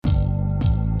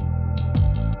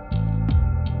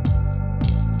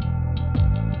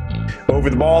Over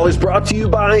the Ball is brought to you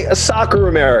by Soccer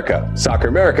America. Soccer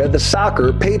America, the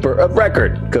soccer paper of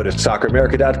record. Go to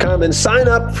socceramerica.com and sign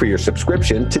up for your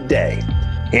subscription today.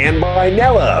 And by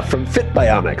Nella from Fit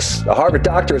Biomics. A Harvard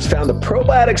doctor has found a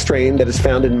probiotic strain that is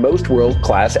found in most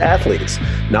world-class athletes.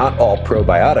 Not all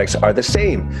probiotics are the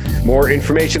same. More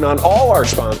information on all our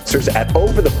sponsors at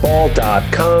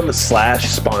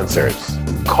overtheball.com/sponsors.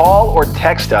 Call or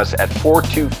text us at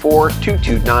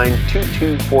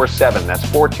 424-229-2247. That's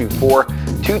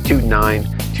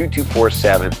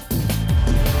 424-229-2247.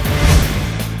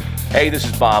 Hey, this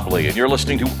is Bob Lee, and you're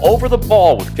listening to Over the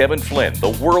Ball with Kevin Flynn,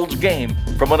 the world's game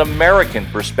from an American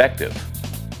perspective.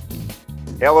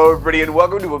 Hello, everybody, and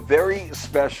welcome to a very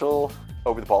special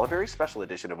Over the Ball, a very special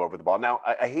edition of Over the Ball. Now,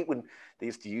 I hate when they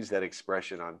used to use that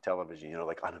expression on television,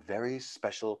 like on a very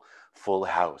special full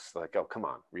house. Like, oh, come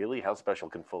on, really? How special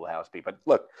can full house be? But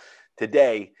look,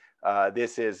 today,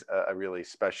 this is a really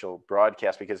special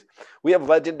broadcast because we have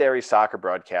legendary soccer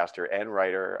broadcaster and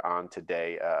writer on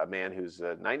today, a man whose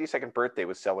 92nd birthday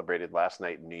was celebrated last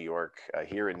night in New York,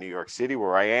 here in New York City,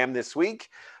 where I am this week.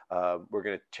 We're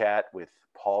going to chat with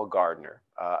Paul Gardner,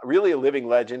 really a living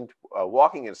legend, a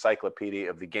walking encyclopedia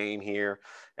of the game here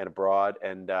and abroad.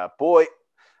 And boy,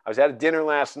 I was at a dinner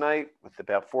last night with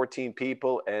about 14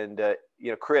 people, and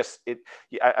Chris,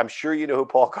 I'm sure you know who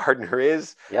Paul Gardner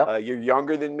is. Yep. You're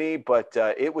younger than me, but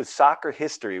it was soccer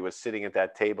history was sitting at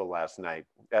that table last night.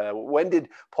 When did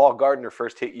Paul Gardner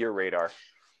first hit your radar?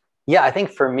 Yeah, I think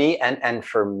for me and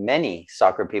for many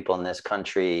soccer people in this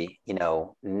country,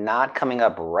 not coming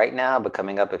up right now, but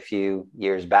coming up a few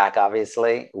years back,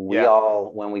 obviously,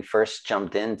 when we first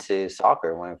jumped into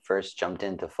soccer, when we first jumped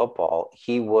into football,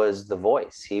 he was the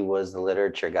voice. He was the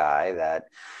literature guy that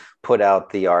put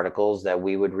out the articles that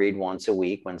we would read once a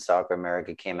week when Soccer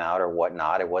America came out or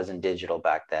whatnot. It wasn't digital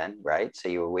back then, right? So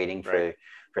you were waiting for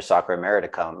Soccer America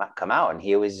to come out, and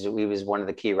he was one of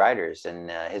the key writers,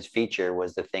 and his feature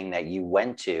was the thing that you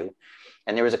went to,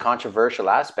 and there was a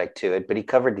controversial aspect to it, but he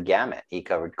covered the gamut. He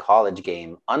covered college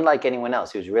game, unlike anyone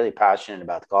else. He was really passionate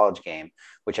about the college game,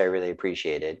 which I really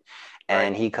appreciated,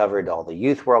 and he covered all the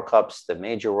youth World Cups, the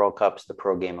major World Cups, the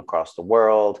pro game across the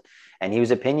world, and he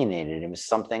was opinionated. It was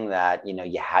something that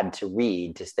you had to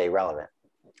read to stay relevant.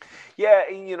 Yeah,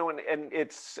 and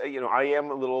it's, I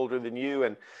am a little older than you,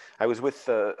 and I was with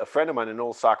a friend of mine, an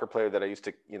old soccer player that I used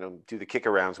to, do the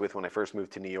kick-arounds with when I first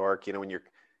moved to New York. When your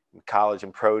college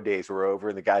and pro days were over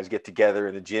and the guys get together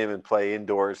in the gym and play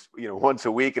indoors, once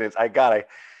a week, and I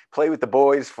play with the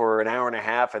boys for an hour and a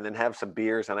half and then have some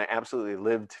beers, and I absolutely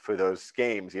lived for those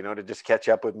games, to just catch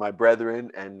up with my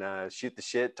brethren and shoot the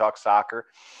shit, talk soccer.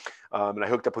 And I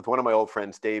hooked up with one of my old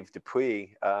friends, Dave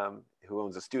Dupuis, who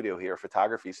owns a studio here, a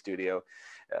photography studio.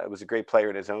 Was a great player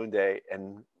in his own day.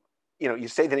 And, you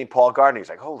say the name Paul Gardner, he's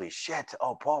like, holy shit.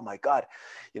 Oh, Paul, my God.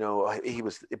 He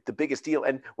was the biggest deal.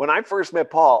 And when I first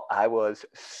met Paul, I was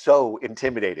so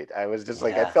intimidated. I was just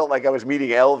like, I felt like I was meeting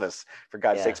Elvis, for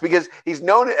God's sakes, because he's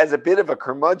known as a bit of a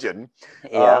curmudgeon.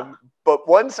 Yeah. But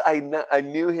once I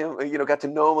knew him, got to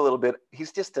know him a little bit,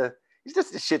 he's just a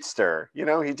shit stir,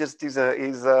 he's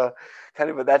a kind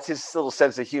of that's his little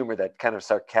sense of humor, that kind of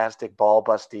sarcastic, ball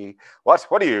busty.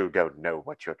 What do you don't know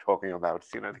what you're talking about?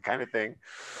 The kind of thing.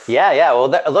 Yeah. Well,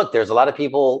 look, there's a lot of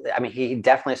people. I mean, he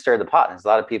definitely stirred the pot. There's a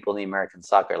lot of people in the American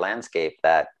soccer landscape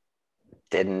that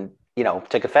didn't,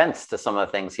 took offense to some of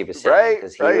the things he was saying,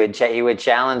 because he would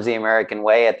challenge the American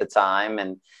way at the time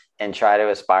and try to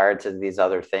aspire to these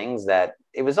other things that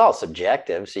it was all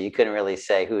subjective. So you couldn't really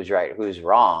say who's right, who's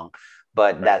wrong.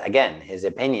 But that, again, his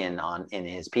opinion in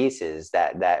his pieces,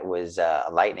 that was a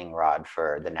lightning rod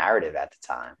for the narrative at the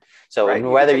time. So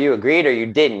whether you agreed or you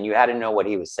didn't, you had to know what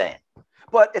he was saying.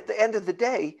 But at the end of the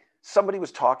day, somebody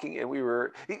was talking, and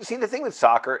the thing with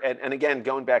soccer, and again,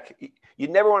 going back, you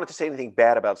never wanted to say anything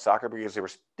bad about soccer because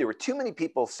there were too many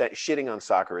people shitting on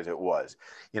soccer as it was.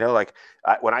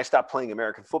 When I stopped playing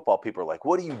American football, people are like,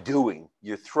 what are you doing?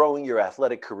 You're throwing your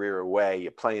athletic career away.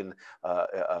 You're playing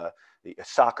a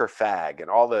soccer fag, and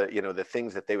all the the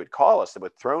things that they would call us, that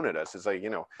were thrown at us. Is like,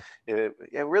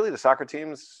 really, the soccer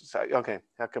teams, okay,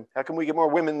 how come we get more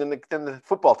women than the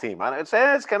football team?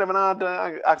 It's kind of an odd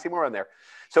oxymoron there.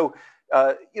 So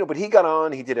but he got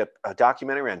on, he did a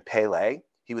documentary on Pele.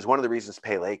 He was one of the reasons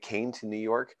Pele came to New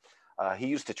York. He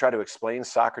used to try to explain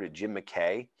soccer to Jim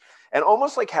McKay, and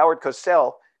almost like Howard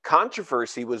Cosell,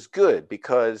 controversy was good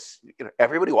because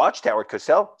everybody watched Howard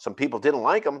Cosell. Some people didn't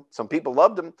like him, some people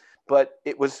loved him, but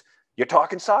it was, you're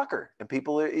talking soccer, and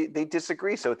people, they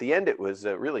disagree. So at the end, it was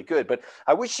really good. But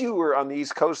I wish you were on the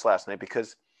East Coast last night,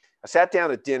 because I sat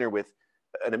down at dinner with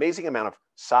an amazing amount of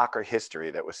soccer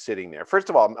history that was sitting there. First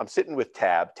of all, I'm sitting with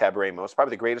Tab Ramos,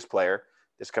 probably the greatest player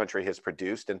this country has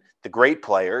produced, and the great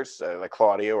players like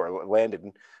Claudio or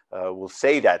Landon will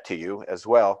say that to you as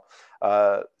well.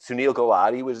 Sunil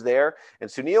Gulati was there, and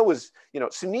Sunil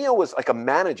was like a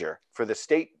manager for the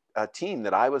state team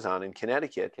that I was on in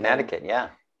Connecticut. Yeah.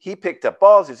 He picked up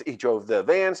balls. He drove the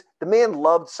vans. The man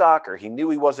loved soccer. He knew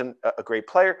he wasn't a great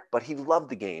player, but he loved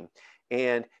the game.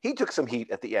 And he took some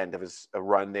heat at the end of his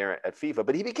run there at FIFA,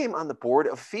 but he became on the board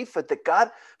of FIFA that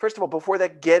got, first of all, before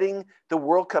that, getting the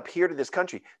World Cup here to this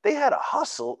country. They had to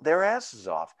hustle their asses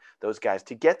off, those guys,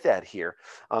 to get that here.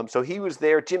 So he was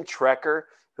there. Jim Trecker,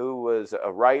 who was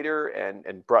a writer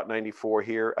and brought 94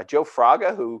 here. Joe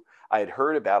Fraga, who I had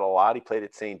heard about a lot. He played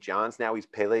at St. John's. Now he's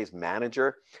Pele's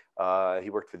manager. He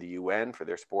worked for the UN, for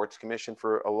their sports commission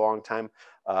for a long time.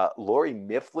 Lori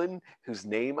Mifflin, whose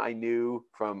name I knew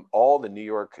from all the New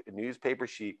York newspapers.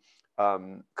 She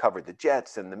covered the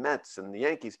Jets and the Mets and the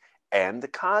Yankees and the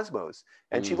Cosmos,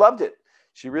 and she loved it.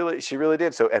 She really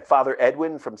did. So at Father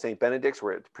Edwin from St. Benedict's,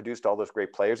 where it produced all those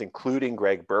great players, including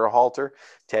Greg Berhalter,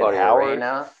 Ted Howard.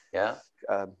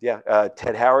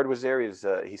 Ted Howard was there.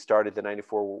 He started the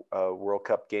 94 World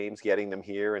Cup games, getting them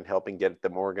here and helping get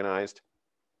them organized.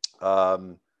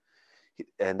 And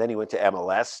then he went to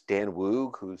MLS, Dan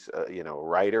Woog, who's a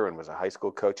writer and was a high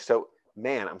school coach. So,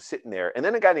 man, I'm sitting there. And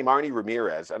then a guy named Arnie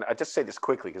Ramirez. And I just say this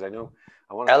quickly because I know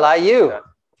I want to LIU.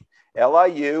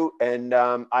 And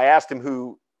I asked him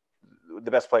who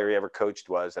the best player he ever coached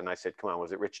was. And I said, come on,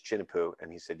 was it Rich Chinapoo?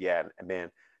 And he said, yeah. And man,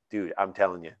 dude, I'm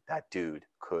telling you, that dude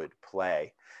could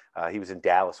play. He was in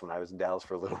Dallas when I was in Dallas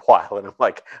for a little while. And I'm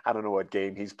like, I don't know what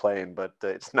game he's playing, but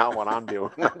it's not what I'm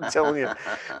doing. I'm telling you.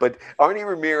 But Arnie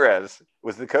Ramirez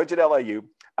was the coach at LIU.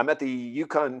 I'm at the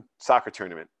UConn soccer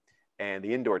tournament and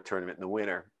the indoor tournament in the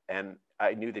winter. And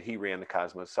I knew that he ran the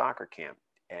Cosmos soccer camp.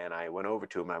 And I went over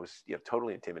to him. I was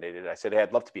totally intimidated. I said, hey,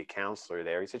 I'd love to be a counselor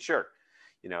there. He said, sure,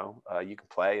 you can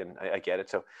play. And I get it.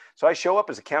 So I show up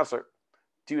as a counselor.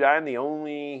 Dude, I'm the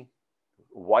only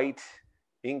white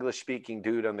English-speaking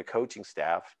dude on the coaching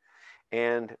staff.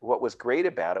 And what was great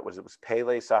about it was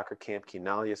Pele soccer camp,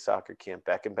 Quinalia soccer camp,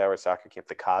 Beckenbauer soccer camp,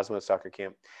 the Cosmos soccer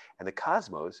camp. And the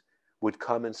Cosmos would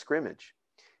come and scrimmage.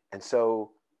 And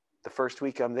so the first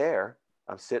week I'm there,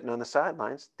 I'm sitting on the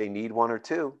sidelines. They need one or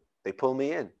two. They pull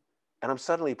me in. And I'm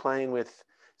suddenly playing with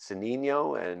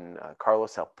Sanino and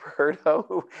Carlos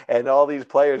Alberto and all these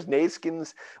players,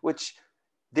 Naskins, which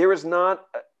there is not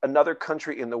another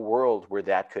country in the world where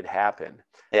that could happen.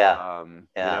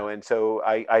 And so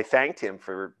I thanked him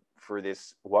for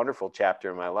this wonderful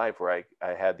chapter in my life where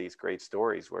I had these great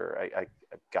stories where I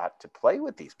got to play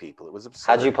with these people. It was absurd.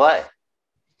 How'd you play?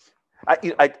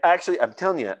 I'm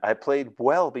telling you, I played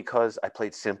well because I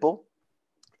played simple.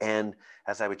 And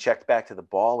as I would check back to the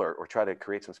ball or try to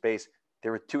create some space,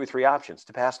 there were 2 or 3 options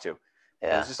to pass to.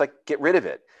 Yeah. It was just like, get rid of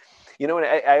it. And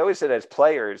I always said as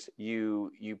players,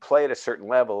 you play at a certain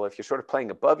level. If you're sort of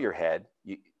playing above your head,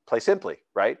 you play simply,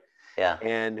 right? Yeah.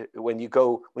 And when you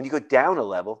go down a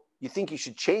level, you think you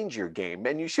should change your game,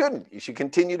 and you shouldn't. You should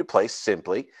continue to play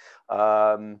simply.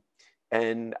 I'd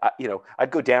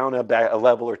go down a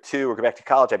level or 2, or go back to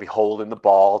college. I'd be holding the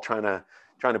ball, trying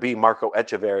to be Marco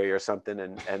Echeverri or something,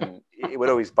 and it would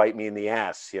always bite me in the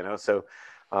ass, So.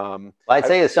 I'd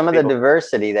say some of the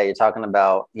diversity that you're talking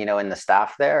about, in the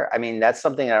staff there. I mean, that's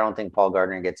something I don't think Paul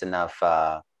Gardner gets enough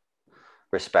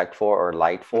respect for or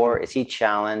light for. Is he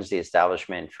challenged the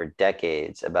establishment for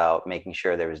decades about making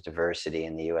sure there was diversity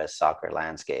in the U.S. soccer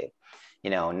landscape.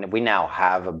 We now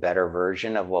have a better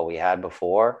version of what we had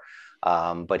before.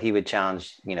 But he would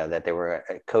challenge, that there were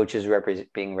coaches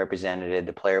being represented,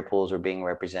 the player pools were being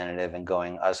representative, and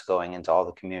going into all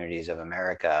the communities of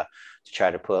America to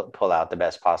try to pull out the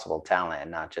best possible talent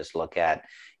and not just look at,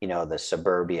 the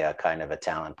suburbia kind of a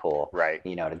talent pool, right?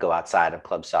 To go outside of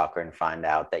club soccer and find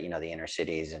out that, the inner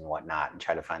cities and whatnot, and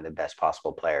try to find the best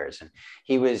possible players. And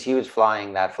he was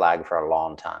flying that flag for a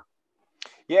long time.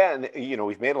 Yeah. And,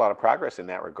 we've made a lot of progress in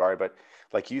that regard, but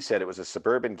like you said, it was a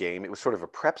suburban game. It was sort of a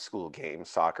prep school game,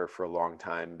 soccer, for a long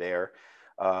time there.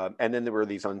 And then there were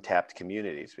these untapped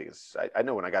communities, because I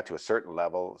know when I got to a certain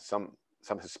level, some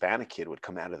Hispanic kid would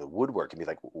come out of the woodwork and be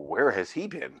like, where has he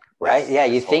been? Right. Yeah.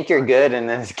 You think you're good. And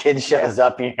then this kid shows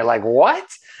up and you're like, what?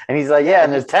 And he's like, yeah.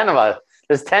 And there's 10 of us.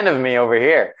 There's 10 of me over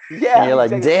here. Yeah. And you're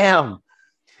like, damn.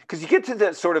 Because you get to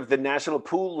the sort of the national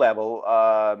pool level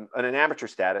on an amateur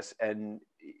status, and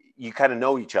you kind of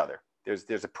know each other.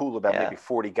 There's a pool of about maybe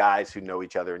 40 guys who know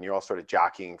each other, and you're all sort of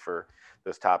jockeying for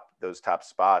those top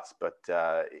spots. But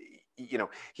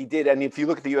he did. And if you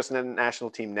look at the U.S. national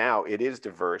team now, it is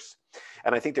diverse.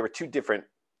 And I think there were 2 different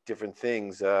different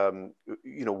things.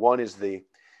 One is the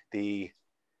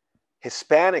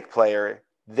Hispanic player.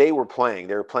 They were playing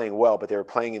well, but they were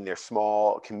playing in their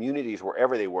small communities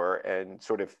wherever they were, and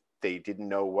sort of they didn't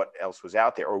know what else was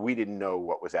out there, or we didn't know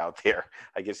what was out there,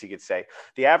 I guess you could say.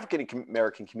 The African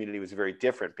American community was very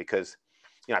different because,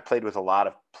 I played with a lot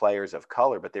of players of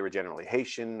color, but they were generally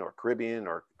Haitian or Caribbean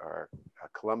or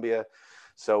Colombia.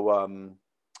 So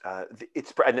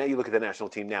and now you look at the national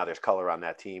team now, there's color on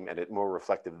that team, and it's more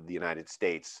reflective of the United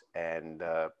States. And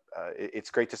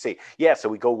it's great to see. Yeah, so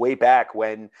we go way back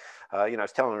when, I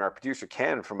was telling our producer,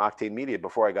 Ken, from Octane Media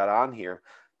before I got on here,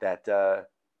 that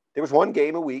there was one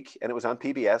game a week, and it was on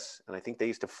PBS. And I think they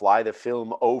used to fly the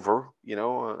film over,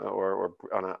 or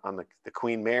on the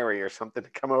Queen Mary or something to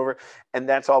come over. And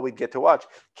that's all we'd get to watch.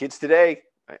 Kids today,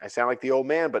 I sound like the old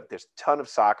man, but there's a ton of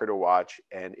soccer to watch,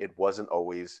 and it wasn't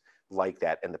always like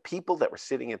that. And the people that were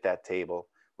sitting at that table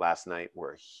last night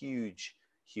were a huge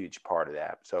part of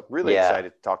that. So I'm really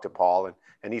excited to talk to Paul,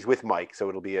 and he's with Mike, so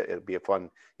it'll be a fun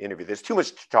interview. There's too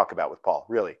much to talk about with Paul,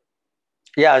 really.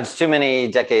 Yeah, it's too many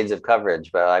decades of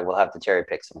coverage, but I will have to cherry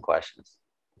pick some questions.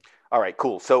 All right,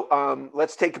 cool. So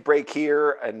let's take a break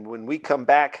here, and when we come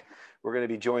back, we're going to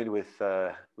be joined with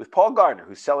Paul Gardner,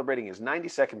 who's celebrating his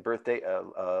 92nd birthday,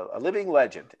 a living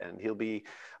legend, and he'll be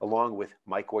along with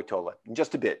Mike Wojtola in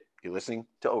just a bit. You're listening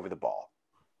to Over the Ball.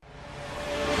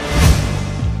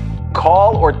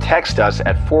 Call or text us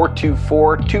at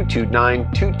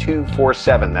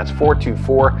 424-229-2247. That's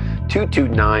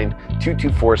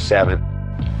 424-229-2247.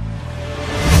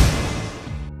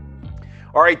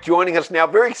 All right, joining us now,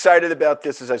 very excited about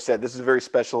this. As I said, this is a very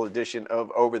special edition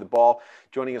of Over the Ball.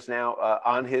 Joining us now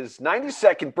on his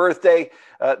 92nd birthday,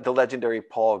 the legendary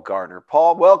Paul Gardner.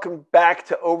 Paul, welcome back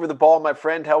to Over the Ball, my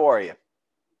friend. How are you?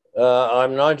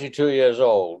 I'm 92 years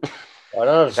old. I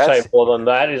don't have to say more than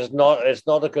that. It's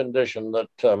not a condition that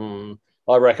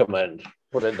I recommend.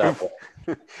 Put it that way.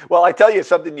 Well, I tell you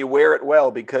something, you wear it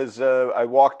well, because I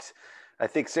walked, I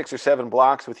think, 6 or 7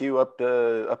 blocks with you up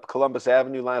Columbus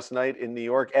Avenue last night in New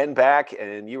York and back,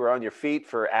 and you were on your feet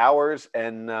for hours.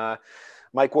 And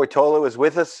Mike Wojtola was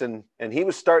with us, and he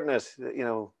was starting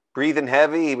to, breathing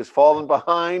heavy. He was falling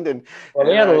behind, and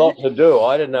he had a lot to do.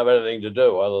 I didn't have anything to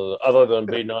do other than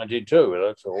be 92.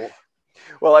 That's all.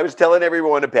 Well, I was telling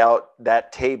everyone about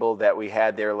that table that we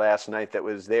had there last night that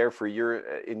was there for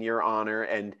in your honor,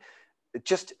 and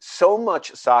just so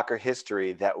much soccer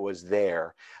history that was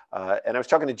there. And I was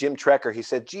talking to Jim Trecker. He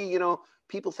said, gee,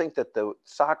 people think that the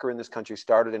soccer in this country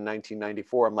started in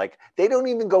 1994. I'm like, they don't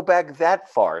even go back that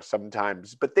far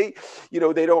sometimes, but they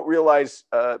don't realize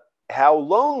how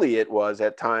lonely it was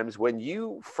at times when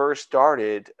you first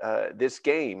started this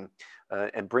game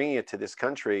and bringing it to this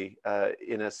country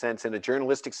in a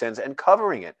journalistic sense, and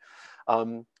covering it.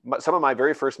 Some of my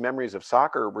very first memories of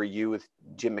soccer were you with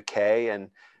Jim McKay,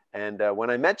 and when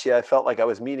I met you, I felt like I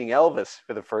was meeting Elvis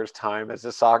for the first time as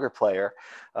a soccer player.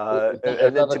 And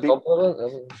then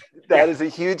that is a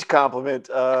huge compliment.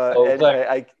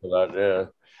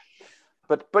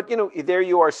 But there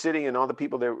you are sitting, and all the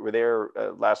people that were there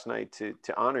last night to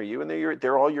honor you, and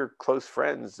they're all your close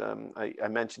friends. I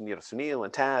mentioned Sunil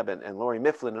and Tab and Laurie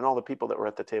Mifflin and all the people that were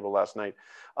at the table last night.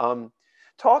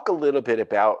 Talk a little bit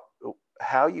about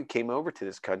how you came over to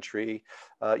this country.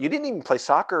 You didn't even play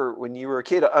soccer when you were a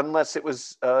kid, unless it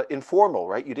was informal,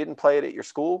 right? You didn't play it at your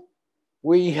school?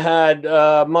 We had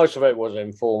most of it was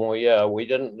informal. Yeah, we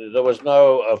didn't. There was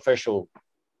no official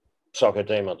soccer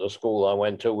team at the school I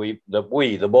went to. The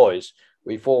boys,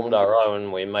 we formed our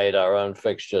own. We made our own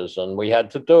fixtures, and we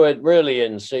had to do it really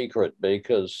in secret,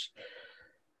 because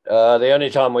the only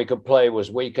time we could play was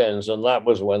weekends, and that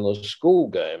was when the school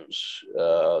games,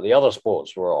 the other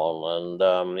sports were on.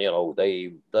 And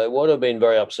they would have been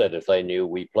very upset if they knew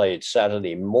we played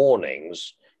Saturday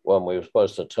mornings when we were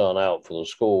supposed to turn out for the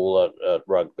school at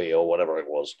rugby or whatever it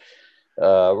was.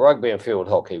 Rugby and field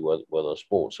hockey were the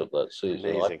sports of that season.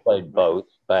 Amazing. I played both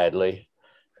badly,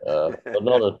 but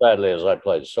not as badly as I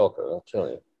played soccer, I'll tell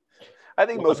you. I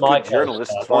think most good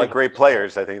journalists weren't great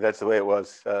players. I think that's the way it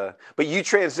was. But you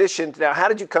transitioned. Now, how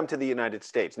did you come to the United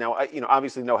States? Now,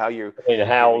 obviously know how you...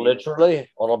 How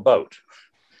literally? On a boat.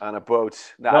 On a boat.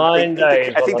 Now, 9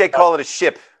 days. I think they call it a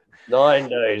ship. 9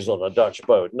 days on a Dutch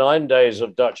boat. 9 days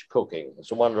of Dutch cooking.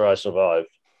 It's a wonder I survived.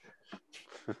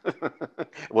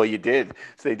 Well, you did.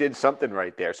 So they did something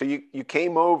right there. So you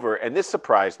came over, and this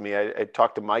surprised me. I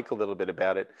talked to Mike a little bit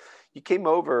about it. You came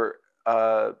over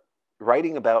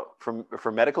writing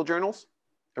for medical journals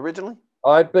originally?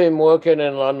 I'd been working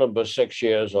in London for 6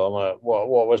 years on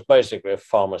what was basically a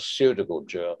pharmaceutical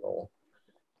journal.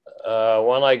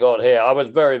 When I got here, I was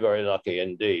very, very lucky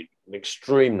indeed,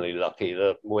 extremely lucky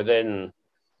that within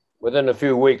a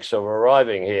few weeks of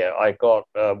arriving here, I got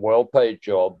a well-paid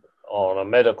job on a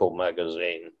medical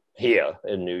magazine here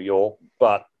in New York,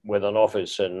 but with an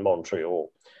office in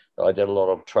Montreal. I did a lot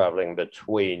of traveling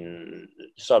between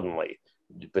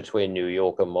New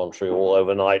York and Montreal,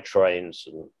 overnight trains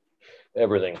and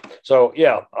everything. So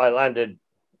yeah, I landed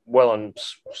well and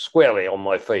squarely on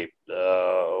my feet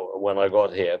when I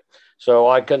got here. So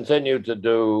I continued to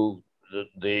do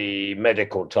the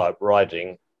medical type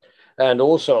writing and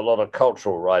also a lot of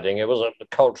cultural writing. It was a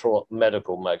cultural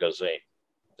medical magazine,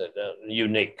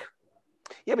 unique.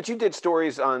 Yeah, but you did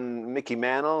stories on Mickey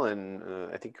Mantle and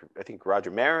I think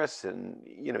Roger Maris, and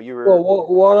you were. Well,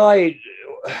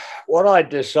 what I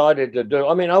decided to do.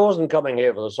 I mean, I wasn't coming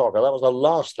here for the soccer. That was the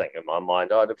last thing in my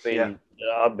mind.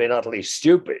 I'd been utterly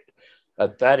stupid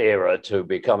at that era to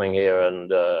be coming here and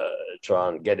try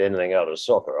and get anything out of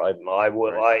soccer. I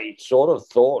sort of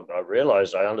thought, I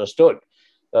realized, I understood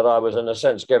that I was in a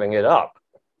sense giving it up.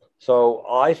 So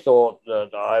I thought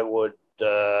that I would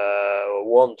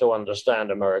want to understand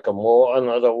America more.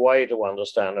 Another way to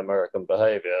understand American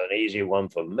behavior, an easy one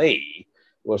for me,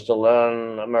 was to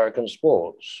learn American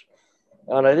sports.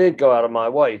 And I did go out of my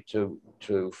way to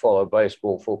follow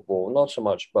baseball, football, not so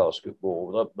much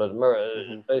basketball,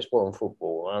 but baseball and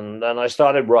football. And then I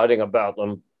started writing about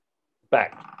them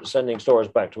sending stories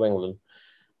back to England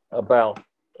about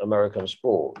American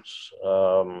sports,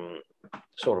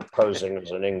 sort of posing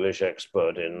as an English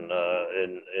expert in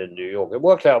New York. It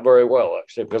worked out very well,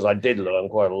 actually, because I did learn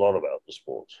quite a lot about the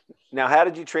sports. Now, how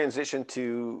did you transition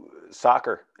to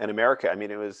soccer in America? I mean,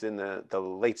 it was in the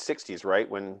late 60s, right?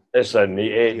 When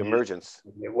the emergence.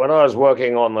 When I was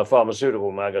working on the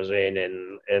pharmaceutical magazine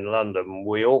in London,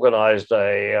 we organized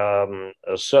a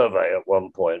survey at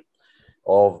one point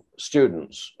of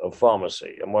students of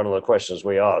pharmacy. And one of the questions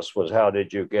we asked was, how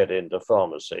did you get into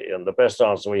pharmacy? And the best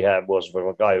answer we had was from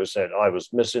a guy who said, I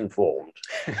was misinformed.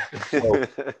 So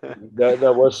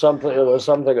there was something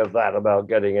of that about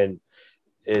getting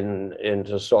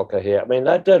into soccer here. I mean,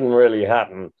 that didn't really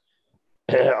happen.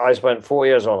 I spent 4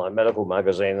 years on a medical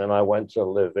magazine, and I went to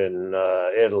live in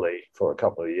Italy for a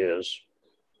couple of years.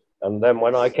 And then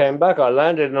when I came back, I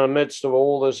landed in the midst of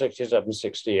all the 67,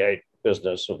 68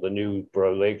 business of the new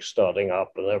pro league starting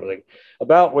up and everything,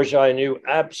 about which I knew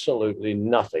absolutely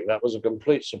nothing. That was a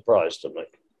complete surprise to me.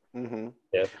 Mm-hmm.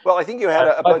 Yeah. Well, I think you had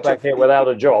a bunch back here without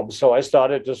a job, so I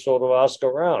started to sort of ask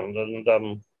around,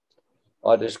 and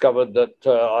I discovered that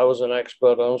I was an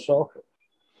expert on soccer.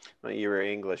 Well, you were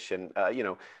English, and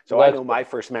so I know my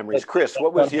first memories. Chris,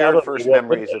 what was your first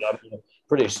memories of?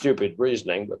 Pretty stupid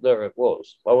reasoning, but there it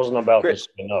was. I wasn't about to say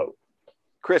no.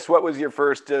 Chris, what was your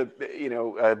first,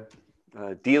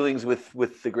 dealings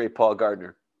with the great Paul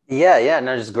Gardner? Yeah.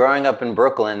 No, just growing up in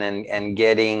Brooklyn and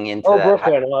getting into that.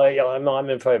 Brooklyn. I'm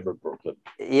in favor of Brooklyn.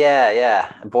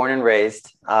 Yeah. Born and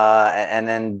raised, and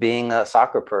then being a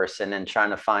soccer person and trying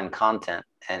to find content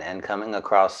and coming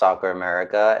across Soccer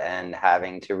America and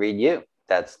having to read you.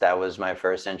 That was my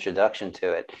first introduction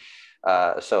to it.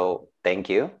 So thank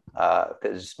you,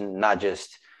 because not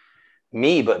just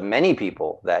me, but many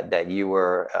people that you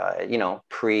were,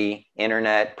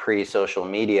 pre-internet, pre-social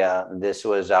media. This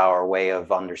was our way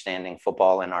of understanding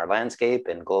football in our landscape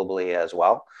and globally as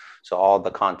well. So all the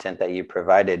content that you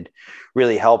provided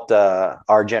really helped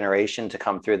our generation to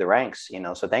come through the ranks,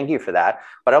 so thank you for that.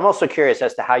 But I'm also curious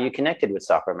as to how you connected with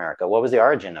Soccer America. What was the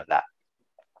origin of that?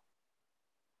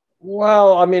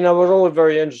 Well, I mean, I was always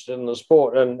very interested in the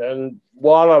sport. And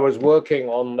while I was working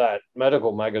on that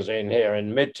medical magazine here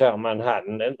in Midtown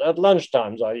Manhattan, and at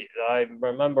lunchtimes, I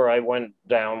remember I went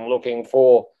down looking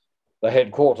for the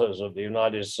headquarters of the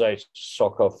United States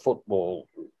Soccer Football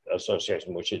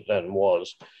Association, which it then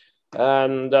was.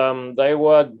 And they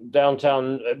were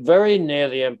downtown, very near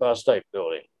the Empire State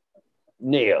Building,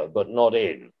 near, but not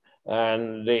in.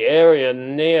 And the area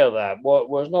near that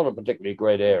was not a particularly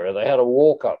great area. They had a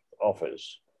walk-up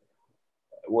office,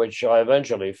 which I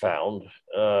eventually found.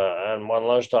 And one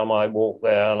lunchtime I walked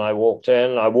there and I walked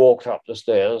in, I walked up the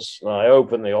stairs and I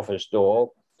opened the office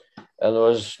door and there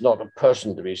was not a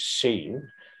person to be seen.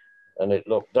 And it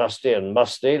looked dusty and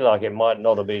musty, like it might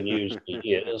not have been used for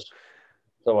years.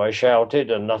 So I shouted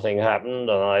and nothing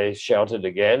happened. And I shouted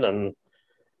again, and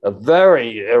a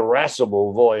very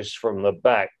irascible voice from the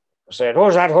back said,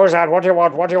 Who's that? What do you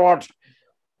want?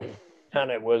 And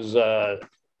it was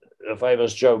the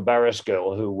famous Joe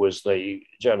Barriskill, who was the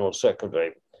general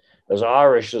secretary, as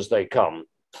Irish as they come,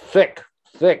 thick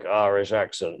Irish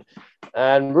accent,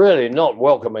 and really not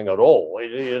welcoming at all.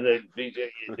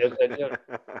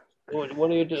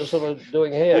 what are you sort of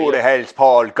doing here? Who the hell's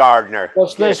Paul Gardner?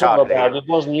 What's Get this all out of about? here. It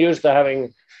wasn't used to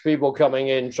having people coming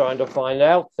in trying to find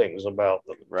out things about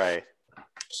them. Right.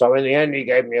 So in the end, he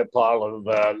gave me a pile of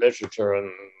literature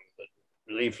and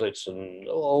leaflets and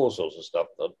all sorts of stuff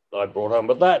that I brought home.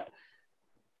 But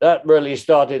that really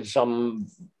started some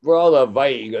rather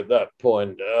vague at that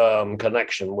point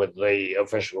connection with the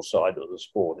official side of the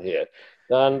sport here.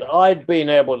 And I'd been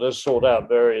able to sort out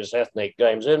various ethnic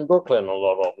games in Brooklyn. A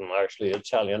lot of them, actually.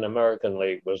 Italian American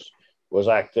League was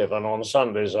active, and on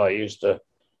Sundays I used to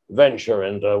venture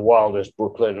into wildest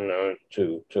Brooklyn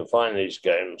to find these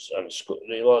games. And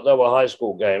there were high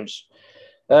school games,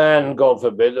 and God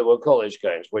forbid there were college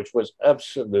games, which was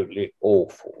absolutely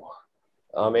awful.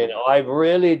 I mean, I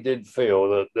really did feel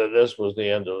that this was the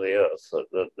end of the earth,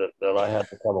 that I had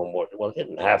to come and watch. Well, I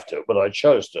didn't have to, but I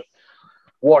chose to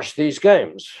watch these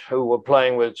games, who were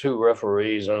playing with two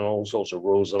referees and all sorts of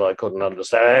rules that I couldn't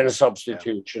understand, and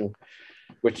substitution,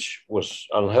 which was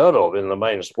unheard of in the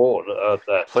main sport at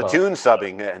that Platoon time.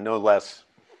 subbing, no less.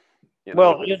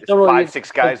 Well,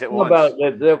 5-6 guys at once.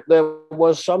 There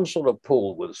was some sort of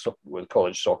pull with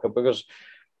college soccer, because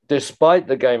despite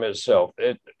the game itself,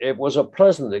 it was a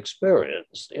pleasant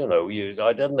experience.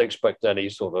 I didn't expect any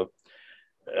sort of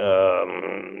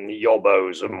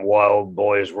yobbos and wild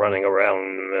boys running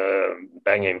around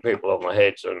banging people on the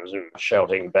heads and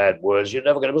shouting bad words. You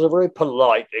never get. It was a very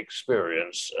polite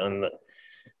experience, and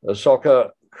the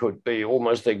soccer could be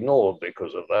almost ignored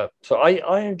because of that. So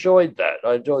I enjoyed that.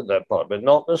 I enjoyed that part, but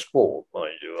not the sport,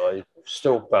 mind you. I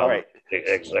still found it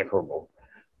execrable.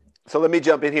 So let me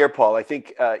jump in here, Paul. I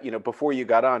think, before you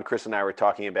got on, Chris and I were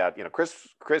talking about,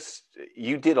 Chris,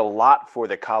 you did a lot for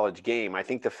the college game. I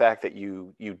think the fact that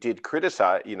you did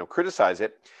criticize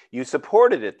it, you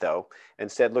supported it though,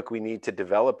 and said, look, we need to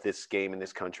develop this game in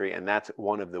this country. And that's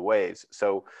one of the ways.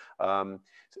 So,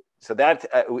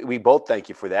 we both thank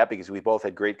you for that, because we both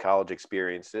had great college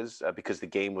experiences because the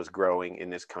game was growing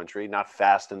in this country, not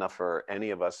fast enough for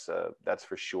any of us, that's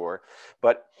for sure.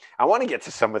 But I want to get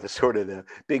to some of the sort of the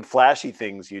big flashy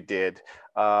things you did.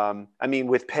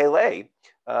 With Pele,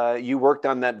 you worked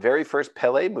on that very first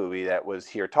Pele movie that was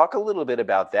here. Talk a little bit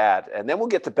about that, and then we'll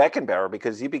get to Beckenbauer,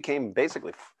 because you became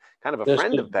basically kind of a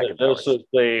friend of Beckenbauer's. This is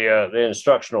the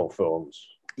instructional films.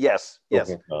 Yes.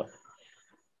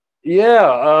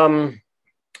 Yeah,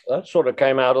 that sort of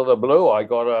came out of the blue. I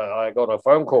got a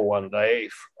phone call one day.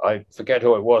 I forget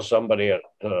who it was, somebody at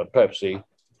Pepsi,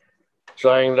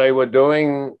 saying they were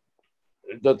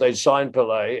they'd signed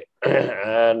Pele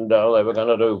and they were going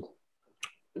to do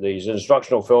these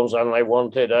instructional films, and they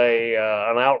wanted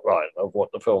an outline of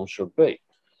what the film should be.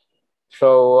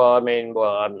 So,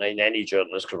 any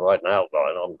journalist can write an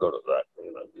outline. I'm good at that.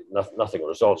 Nothing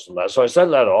results from that. So I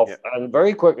sent that off, and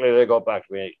very quickly they got back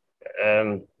to me.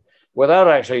 And without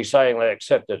actually saying they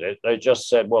accepted it, they just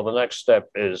said, well, the next step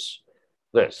is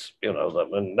this,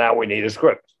 and now we need a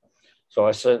script. So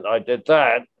I did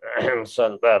that and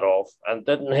sent that off, and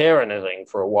didn't hear anything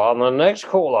for a while. And the next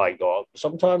call I got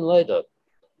sometime later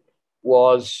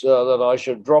was that I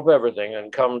should drop everything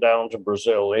and come down to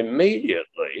Brazil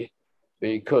immediately,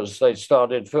 because they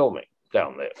started filming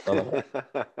down there.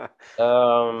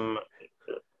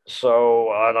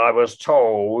 And I was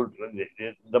told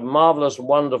the marvelous,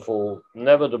 wonderful,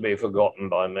 never to be forgotten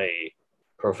by me,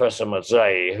 Professor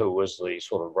Mazzei, who was the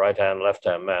sort of right-hand,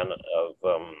 left-hand man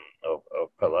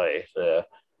of Pele there.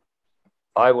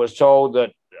 I was told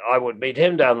that I would meet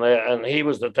him down there, and he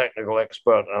was the technical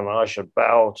expert, and I should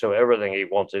bow to everything he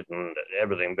wanted and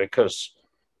everything, because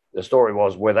the story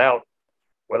was without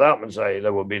Mazzei,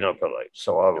 there would be no Pele.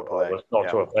 So I was not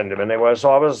to offend him anyway.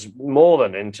 So I was more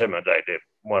than intimidated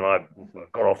when I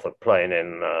got off the plane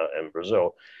in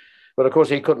Brazil. But of course,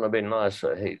 he couldn't have been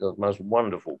nicer. He's the most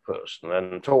wonderful person,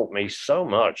 and taught me so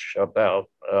much about,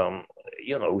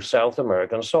 South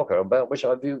American soccer, about which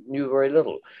I knew very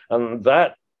little. And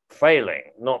that failing,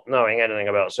 not knowing anything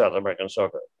about South American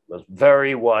soccer, was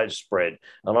very widespread,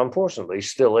 and unfortunately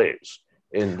still is.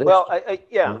 Well,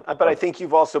 but I think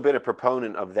you've also been a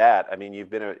proponent of that. I mean, you've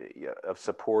been a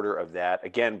supporter of that.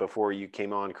 Again, before you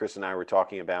came on, Chris and I were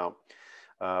talking about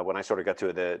when I sort of got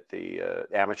to the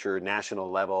amateur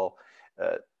national level,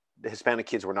 the Hispanic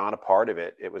kids were not a part of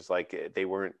it. It was like they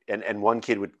weren't, and one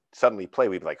kid would suddenly play.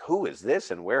 We'd be like, who is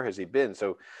this and where has he been?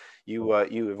 So you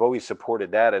have always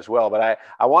supported that as well. But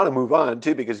I want to move on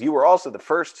too, because you were also the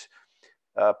first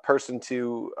person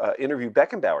to interview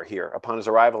Beckenbauer here upon his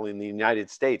arrival in the United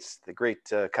States, the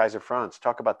great Kaiser Franz.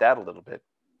 Talk about that a little bit.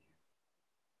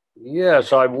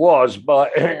 Yes, I was,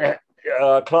 but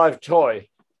Clive Toy,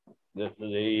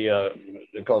 the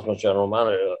Cosmos general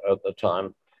manager at the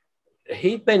time,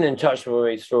 he'd been in touch with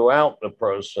me throughout the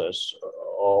process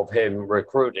of him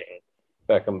recruiting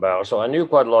Beckenbauer, so I knew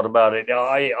quite a lot about it.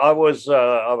 I was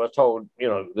told,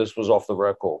 this was off the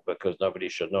record because nobody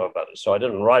should know about it, so I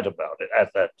didn't write about it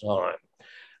at that time.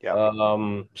 Yeah.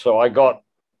 So I got,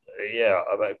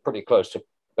 pretty close to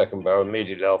Beckenbauer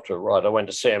immediately after a ride. I went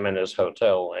to see him in his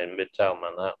hotel in Midtown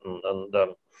Manhattan,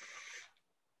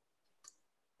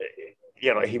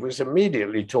 and he was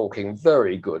immediately talking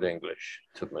very good English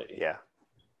to me. Yeah.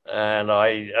 And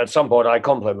at some point, I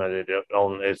complimented it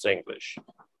on his English.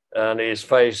 And his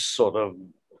face sort of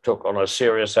took on a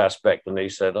serious aspect. And he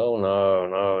said, "Oh,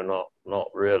 no, not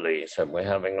really." He said, "We're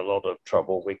having a lot of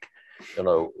trouble.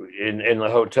 In the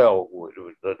hotel,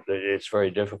 it's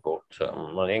very difficult.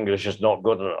 My English is not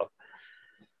good enough."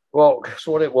 Well, that's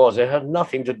what it was. It had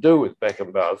nothing to do with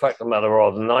Beckenbauer. The fact of the matter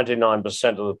was,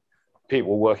 99% of the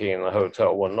people working in the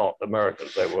hotel were not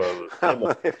Americans. They were.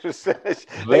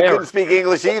 They couldn't speak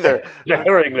English either.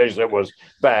 Their English that was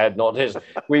bad, not his.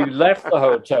 We left the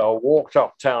hotel, walked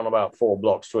uptown about 4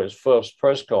 blocks to his first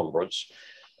press conference,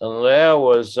 and there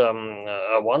was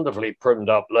a wonderfully primed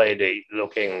up lady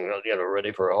looking,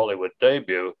 ready for a Hollywood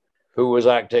debut, who was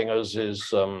acting as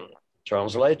his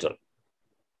translator.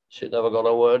 She never got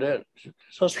a word in. It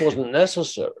just wasn't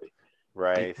necessary.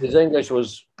 Right. His English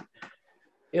was,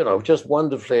 just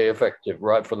wonderfully effective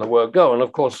right from the word go. And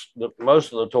of course,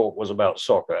 most of the talk was about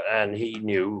soccer, and he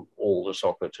knew all the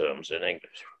soccer terms in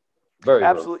English. Very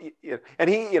absolutely. Yeah. And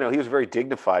he was a very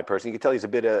dignified person. You can tell he's a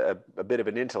bit of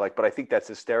an intellect, but I think that's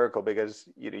hysterical because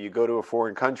you go to a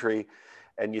foreign country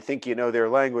and you think you know their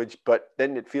language, but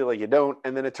then it feels like you don't,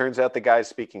 and then it turns out the guy's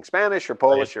speaking Spanish or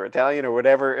Polish or Italian or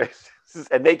whatever,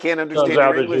 and they can't understand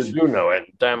your English. You do know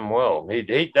it damn well.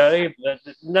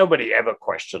 Nobody ever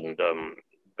questioned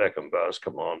Beckenbauer's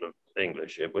command of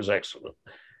English. It was excellent.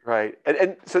 Right.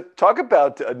 And so talk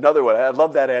about another one. I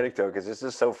love that anecdote because this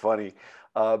is so funny.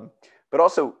 But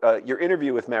also your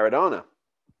interview with Maradona,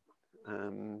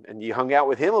 and you hung out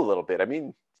with him a little bit. I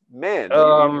mean, man,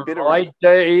 I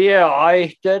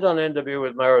did an interview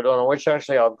with Maradona, which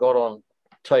actually I've got on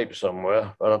tape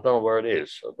somewhere, but I don't know where it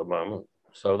is at the moment.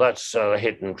 So that's a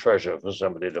hidden treasure for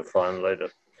somebody to find later.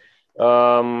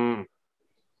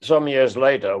 Some years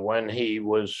later, when he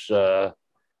was in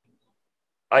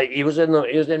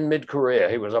mid-career,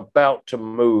 he was about to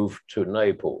move to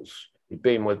Naples. He'd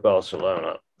been with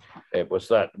Barcelona. It was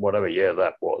that, whatever year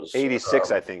that was.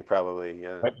 86, I think, probably.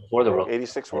 Yeah. Right before the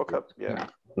 86 World Cup. Yeah.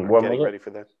 Getting ready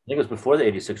for that. I think it was before the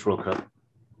 86 World Cup.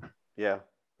 Yeah.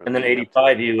 And then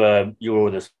 85, you were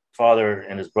with his father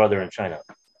and his brother in China.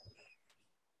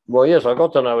 Well, yes, I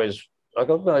got to know his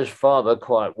father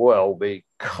quite well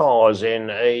because in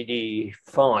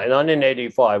 85,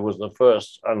 1985 was the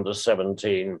first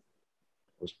under-17.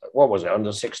 What was it?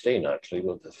 Under-16, actually,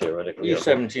 was the theoretically.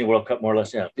 U.S.A. World Cup, more or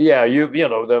less, yeah. Yeah,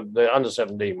 the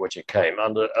under-17, which it came,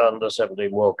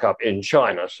 under-17 World Cup in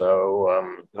China. So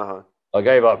I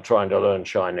gave up trying to learn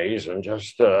Chinese and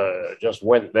just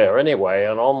went there anyway.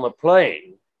 And on the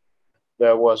plane,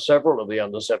 there were several of the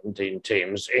under-17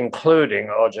 teams, including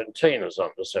Argentina's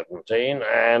under-17.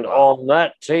 And on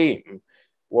that team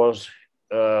was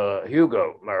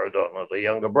Hugo Maradona, the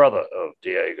younger brother of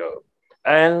Diego,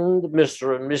 and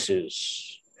Mr. and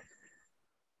Mrs.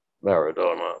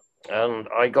 Maradona. And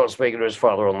I got speaking to his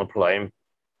father on the plane.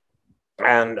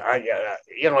 And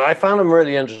I found him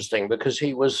really interesting because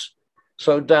he was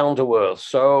so down to earth.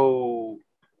 So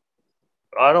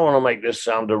I don't want to make this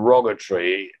sound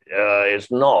derogatory. It's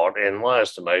not, in my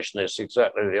estimation. It's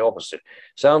exactly the opposite.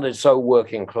 Sounded so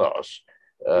working class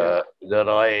that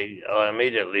I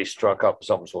immediately struck up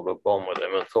some sort of bond with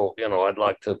him and thought, I'd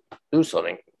like to do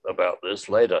something about this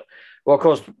later. Well, of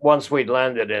course, once we'd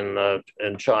landed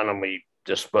in China, we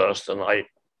dispersed, and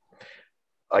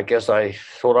I guess I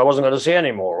thought I wasn't going to see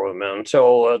any more of him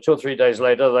until 2 or 3 days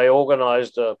later. They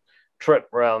organized a trip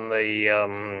around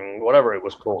the whatever it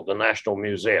was called, the National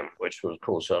Museum, which was, of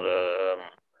course,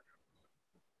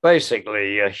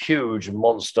 basically a huge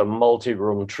monster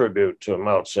multi-room tribute to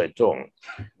Mao Zedong.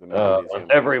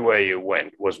 And everywhere you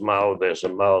went was Mao this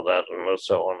and Mao that and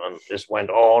so on. And this went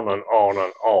on and on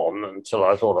and on until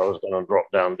I thought I was going to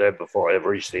drop down dead before I ever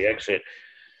reached the exit.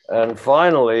 And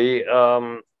finally,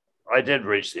 I did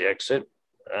reach the exit,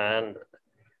 and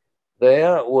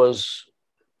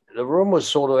the room was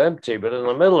sort of empty, but in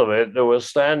the middle of it, there was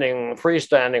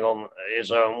freestanding on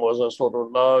his own was a sort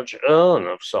of large urn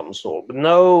of some sort, but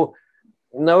no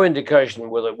indication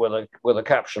with a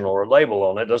caption or a label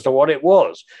on it as to what it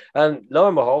was. And lo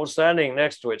and behold, standing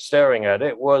next to it, staring at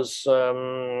it, was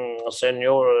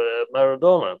Senor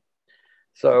Maradona.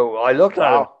 So I looked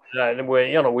at him. And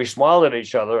we smiled at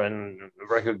each other in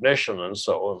recognition and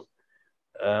so on.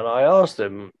 And I asked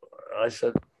him, I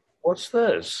said, "What's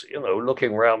this?"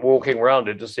 Walking around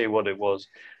it to see what it was.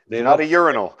 It's not a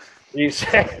urinal. He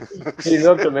said, he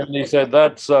looked at me and he said,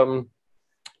 "That's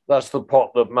the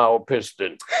pot that Mao pissed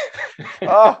in."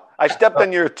 Oh, I stepped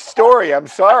on your story. I'm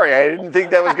sorry. I didn't think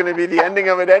that was going to be the ending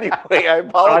of it anyway. I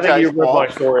apologize. I think you read Paul. my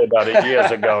story about it years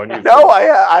ago. And No,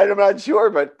 I'm not sure,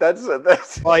 but that's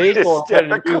he thought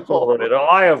it.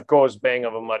 I, of course, being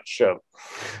of a much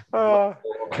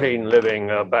clean living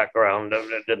background,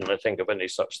 didn't think of any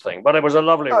such thing. But it was a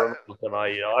lovely remark, and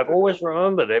I've always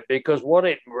remembered it because what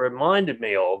it reminded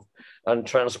me of, and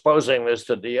transposing this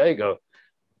to Diego,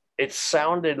 it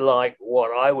sounded like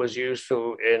what I was used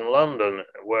to in London,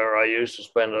 where I used to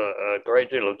spend a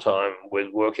great deal of time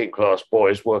with working class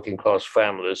boys, working class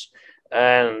families.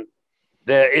 And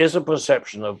there is a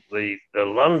perception of the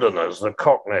Londoners, the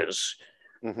Cockneys.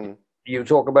 Mm-hmm. You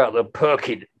talk about the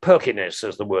perkiness,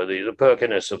 is the word, the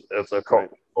perkiness of the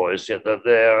Cockney boys, yet that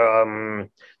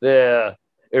they're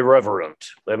irreverent.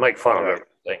 They make fun of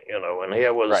everything, and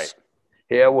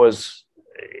here was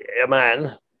a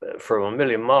man from a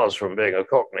million miles from being a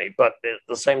Cockney, but at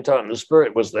the same time, the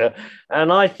spirit was there.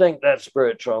 And I think that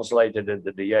spirit translated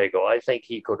into Diego. I think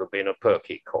he could have been a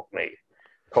perky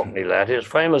Cockney lad. His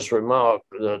famous remark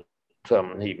that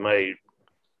he made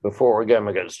before a game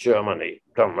against Germany,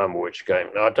 don't remember which game.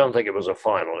 I don't think it was a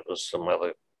final. It was some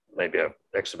other, maybe an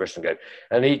exhibition game.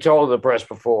 And he told the press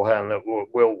beforehand that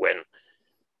we'll win.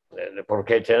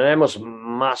 Porque tenemos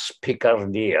más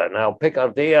picardía. Now,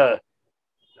 picardía,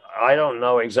 I don't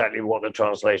know exactly what the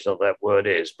translation of that word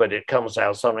is, but it comes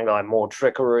out something like more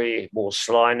trickery, more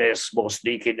slyness, more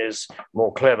sneakiness,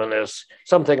 more cleverness,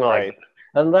 something like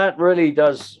that. And that really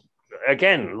does,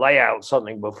 again, lay out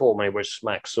something before me which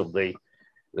smacks of the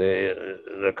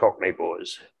Cockney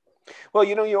boys. Well,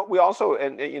 we also,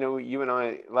 and you and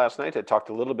I last night had talked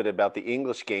a little bit about the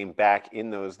English game back in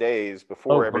those days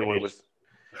before everyone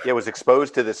was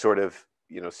exposed to this sort of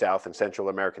South and Central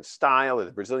American style or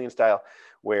the Brazilian style,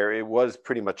 where it was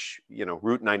pretty much,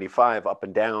 Route 95 up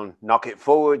and down, knock it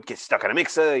forward, get stuck in a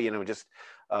mixer,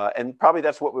 and probably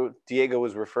that's what Diego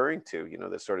was referring to,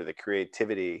 the sort of the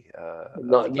creativity.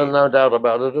 No doubt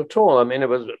about it at all. I mean,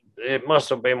 it must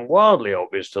have been wildly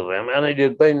obvious to them, and it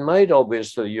had been made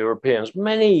obvious to the Europeans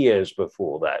many years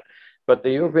before that. But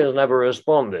the Europeans never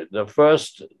responded. Their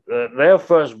first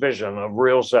vision of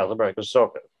real South American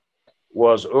soccer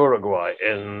was Uruguay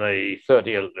in the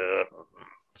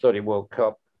 30 World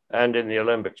Cup and in the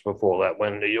Olympics before that,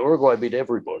 when Uruguay beat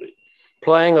everybody,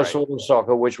 playing a sort of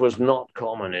soccer which was not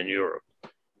common in Europe.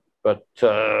 But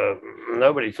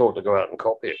nobody thought to go out and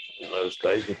copy it in those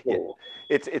days before.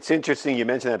 It's interesting you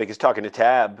mentioned that, because talking to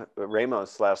Tab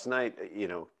Ramos last night,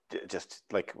 just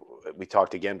like we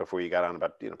talked again before you got on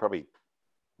about,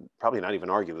 probably not even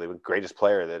arguably the greatest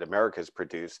player that America's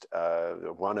produced,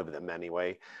 one of them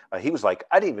anyway. He was like,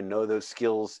 I didn't even know those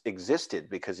skills existed,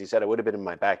 because he said I would have been in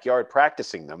my backyard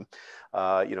practicing them.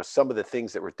 Some of the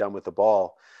things that were done with the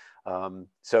ball.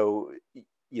 So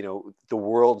the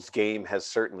world's game has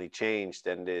certainly changed,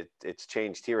 and it's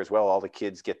changed here as well. All the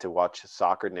kids get to watch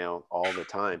soccer now all the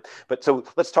time. But so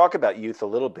let's talk about youth a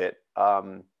little bit.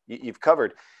 You've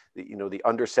covered the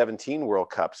Under-17 World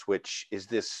Cups, which is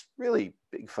this really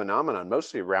big phenomenon,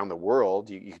 mostly around the world.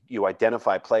 You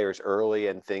identify players early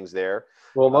and things there.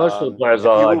 Well, most of the players you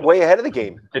were way ahead of the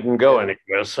game. Didn't go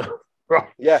anywhere. So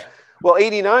yeah. Well,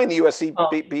 89, the U.S.A.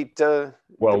 beat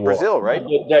Brazil, right?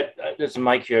 This is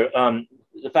Mike here.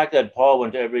 The fact that Paul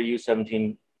went to every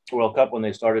U-17 World Cup when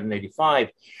they started in 85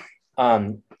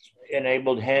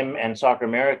 enabled him and Soccer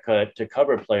America to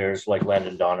cover players like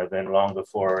Landon Donovan long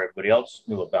before everybody else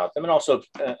knew about them, and also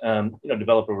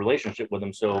develop a relationship with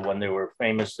them. So when they were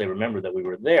famous, they remembered that we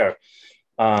were there.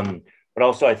 But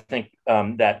also, I think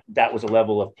that was a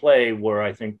level of play where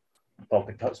I think Paul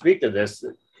could speak to this.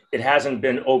 It hasn't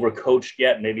been overcoached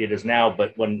yet. Maybe it is now,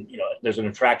 but when there's an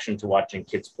attraction to watching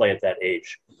kids play at that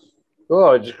age.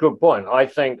 Oh, it's a good point. I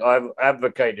think I've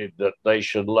advocated that they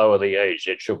should lower the age.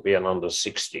 It should be an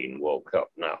Under-16 World Cup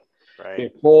now.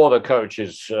 Right. Before the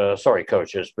coaches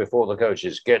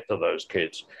get to those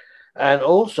kids. And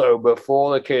also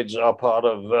before the kids are part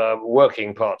of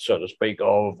working part, so to speak,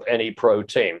 of any pro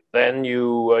team. Then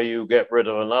you get rid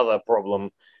of another problem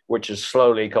which has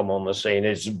slowly come on the scene.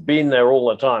 It's been there all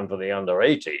the time for the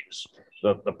Under-18s.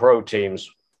 The pro teams,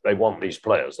 they want these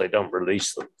players. They don't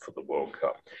release them for the World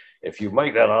Cup. If you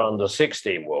make that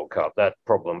Under-16 World Cup, that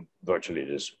problem virtually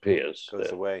disappears.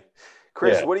 Goes away.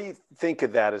 Chris, what do you think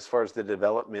of that as far as the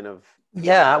development of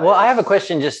Yeah, well, I have a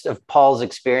question just of Paul's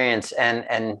experience,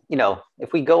 and you know,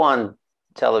 if we go on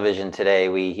television today,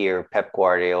 we hear Pep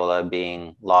Guardiola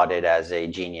being lauded as a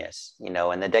genius. You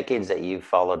know, in the decades that you've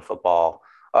followed football,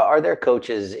 are there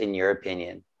coaches, in your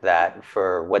opinion, that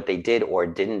for what they did or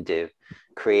didn't do,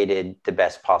 created the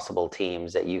best possible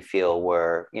teams that you feel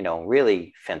were, you know,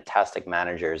 really fantastic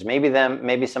managers? Maybe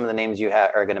some of the names you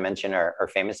are going to mention are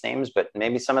famous names, but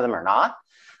maybe some of them are not.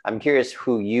 I'm curious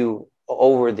who you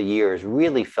over the years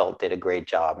really felt did a great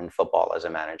job in football as a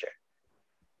manager.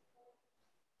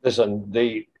 Listen,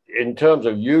 in terms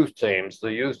of youth teams,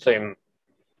 the youth team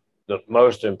that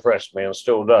most impressed me and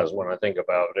still does when I think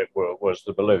about it was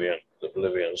the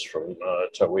Bolivians from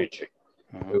Tawichi,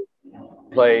 who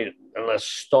played an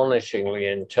astonishingly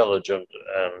intelligent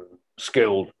and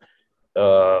skilled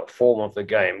form of the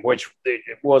game, which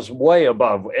it was way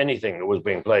above anything that was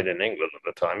being played in England at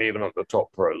the time, even at the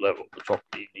top pro level. The top,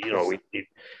 you know,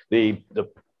 the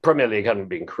Premier League hadn't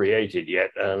been created yet,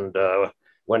 and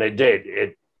when it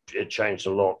did, it changed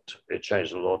a lot. It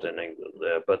changed a lot in England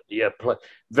there. But yeah,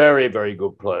 very, very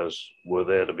good players were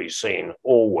there to be seen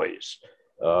always.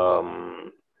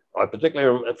 I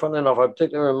particularly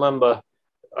remember.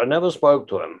 I never spoke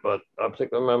to him, but I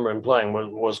particularly remember him playing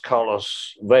was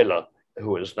Carlos Vela,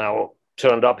 who is now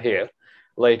turned up here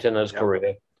late in his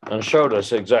career and showed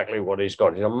us exactly what he's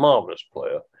got. He's a marvelous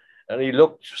player. And he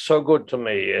looked so good to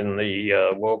me in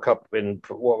the World Cup in,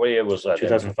 what year was that?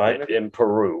 2005? In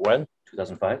Peru. When?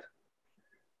 2005.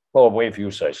 Well, if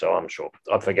you say so, I'm sure.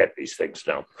 I forget these things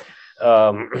now.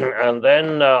 And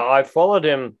then I followed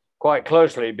him quite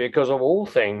closely because of all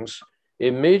things,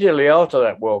 immediately after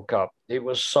that World Cup, he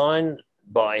was signed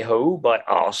by who? By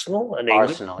Arsenal, an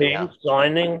English team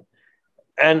signing.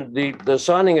 And the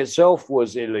signing itself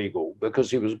was illegal because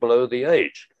he was below the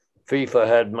age. FIFA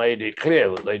had made it clear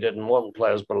that they didn't want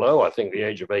players below, I think, the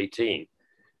age of 18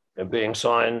 and being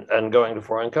signed and going to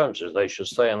foreign countries. They should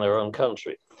stay in their own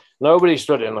country. Nobody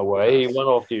stood in the way. He went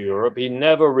off to Europe. He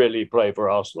never really played for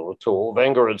Arsenal at all.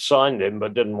 Wenger had signed him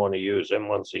but didn't want to use him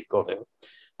once he got him.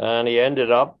 And he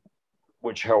ended up,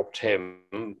 which helped him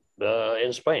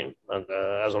in Spain and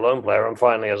as a loan player and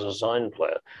finally as a signed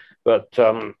player. But,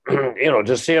 you know,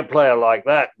 to see a player like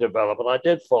that develop, and I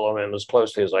did follow him as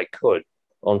closely as I could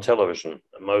on television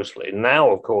mostly.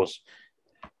 Now, of course,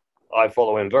 I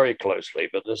follow him very closely,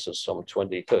 but this is some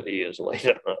 20, 30 years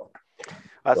later now.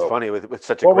 That's funny with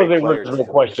such a great player. What was the original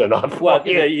question? Well,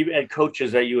 yeah, you had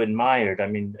coaches that you admired. I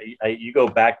mean, you go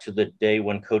back to the day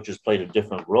when coaches played a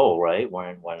different role, right?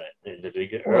 When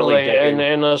early days.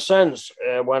 In a sense,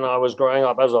 when I was growing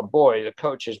up as a boy, the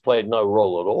coaches played no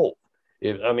role at all.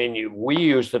 We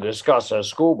used to discuss as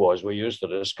schoolboys. We used to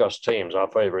discuss teams, our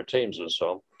favorite teams, and so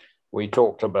on. We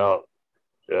talked about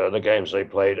the games they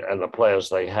played and the players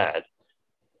they had,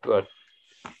 but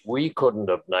we couldn't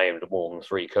have named more than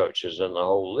 3 coaches in the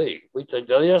whole league. They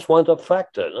just weren't a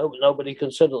factor. Nobody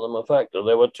considered them a factor.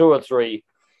 There were 2 or 3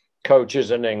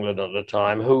 coaches in England at the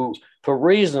time who, for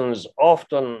reasons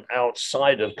often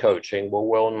outside of coaching, were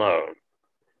well known.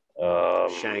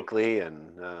 Shankly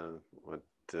and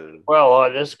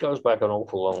this goes back an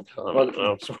awful long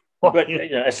time. But you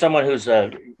know, as someone who's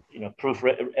proof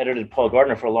edited Paul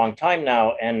Gardner for a long time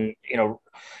now, and you know,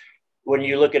 when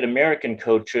you look at American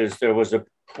coaches, there was a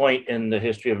point in the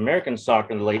history of American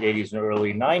soccer in the late 80s and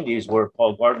early 90s where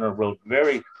Paul Gardner wrote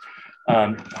very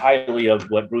highly of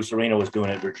what Bruce Arena was doing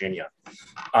at Virginia.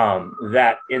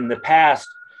 That in the past,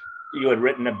 you had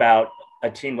written about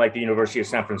a team like the University of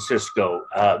San Francisco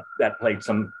that played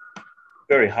some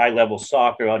very high-level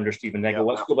soccer under Stephen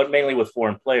Negowesko, but mainly with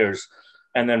foreign players.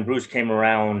 And then Bruce came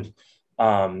around,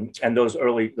 and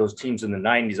those teams in the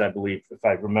 90s, I believe, if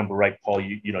I remember right, Paul,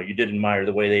 you did admire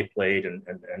the way they played and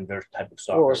their type of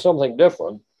soccer. Well, something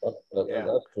different. That's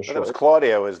for sure. It was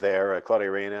Claudio was there, Claudio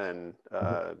Reyna, and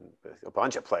a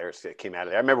bunch of players that came out of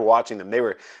there. I remember watching them. They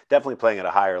were definitely playing at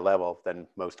a higher level than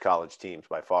most college teams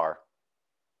by far.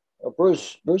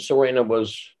 Bruce Arena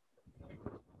was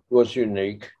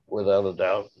unique, without a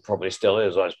doubt. Probably still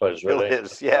is, I suppose. Still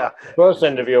is, yeah. First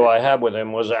interview I had with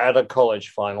him was at a college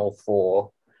Final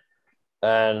Four,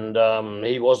 and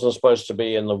he wasn't supposed to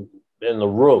be in the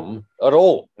room at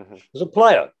all. Mm-hmm. He was a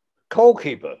player,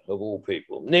 goalkeeper of all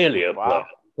people, nearly a player,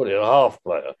 probably a half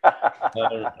player.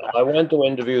 And I went to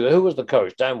interview who was the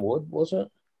coach? Dan Wood, was it?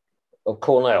 Of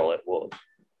Cornell, it was.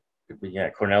 Yeah,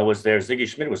 Cornell was there. Ziggy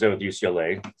Schmidt was there with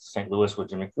UCLA. St. Louis with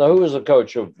Jimmy. No, who was the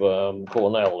coach of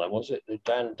Cornell then? Was it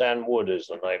Dan Wood is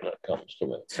the name that comes to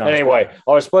me. Anyway,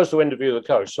 I was supposed to interview the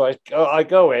coach. So I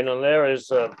go in and there is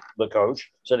the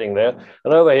coach sitting there.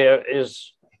 And over here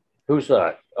is, who's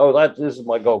that? Oh, this is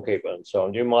my goalkeeper and so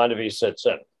on. Do you mind if he sits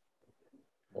in?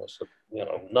 I said,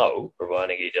 no,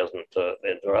 providing he doesn't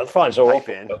interact. Fine, so Type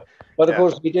in. but of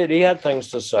course he did. He had things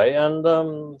to say, and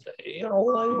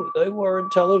they were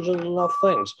intelligent enough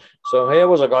things. So here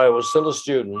was a guy who was still a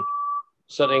student,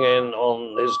 sitting in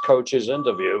on his coach's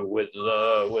interview with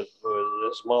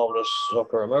this marvelous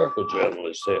Soccer America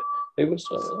journalist here. He was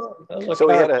so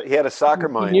he had a soccer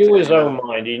mind. He knew his own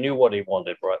mind. He knew what he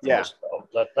wanted right from the start.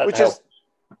 That helped.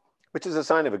 Which is a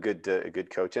sign of a good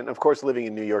coach. And of course, living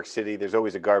in New York City, there's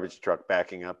always a garbage truck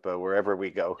backing up wherever we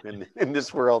go in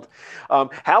this world.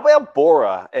 How about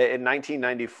Bora in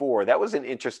 1994? That was an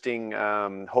interesting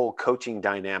whole coaching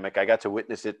dynamic. I got to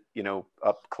witness it,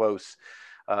 up close.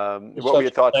 What were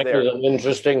your thoughts there? It was an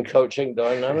interesting coaching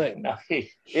dynamic.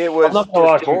 It was. I'm not going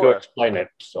to ask you to explain it.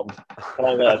 So,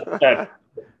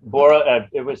 Bora,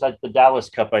 it was at the Dallas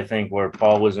Cup, I think, where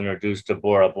Paul was introduced to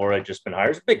Bora. Bora had just been hired. It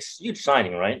was a big, huge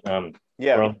signing, right?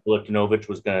 Milutinovic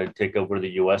was going to take over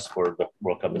the U.S. for the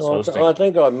World Cup. I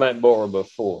think I met Bora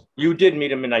before. You did meet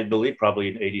him, I believe, probably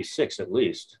in '86 at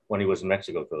least, when he was a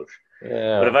Mexico coach.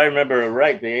 Yeah. But if I remember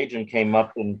right, the agent came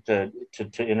up and to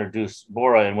introduce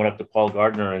Bora and went up to Paul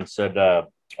Gardner and said,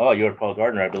 "Oh, you're Paul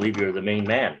Gardner. I believe you're the main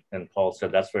man." And Paul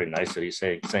said, "That's very nice that he's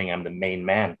saying I'm the main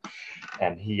man."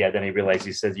 And then he realized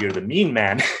he said, "You're the mean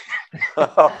man."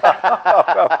 Wow.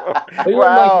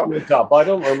 I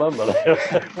don't remember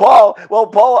that. Paul,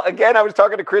 again, we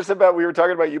were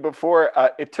talking about you before.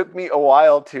 It took me a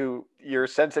while your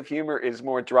sense of humor is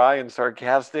more dry and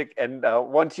sarcastic. And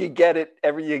once you get it,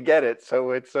 you get it.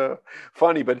 So it's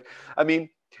funny. But I mean,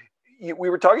 we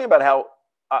were talking about how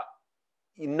I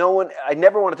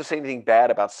never wanted to say anything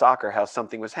bad about soccer, how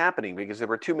something was happening, because there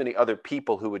were too many other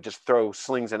people who would just throw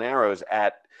slings and arrows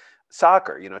at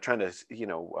soccer, trying to,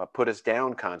 put us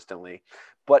down constantly.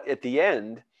 But at the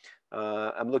end,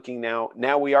 I'm looking now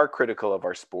we are critical of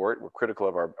our sport. We're critical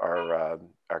of our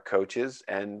coaches,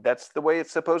 and that's the way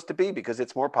it's supposed to be, because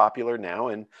it's more popular now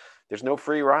and there's no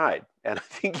free ride. And I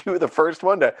think you were the first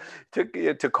one to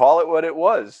call it what it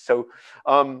was. So,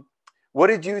 what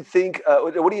did you think?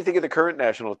 What do you think of the current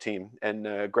national team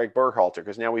and Greg Berhalter?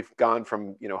 Because now we've gone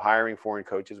from hiring foreign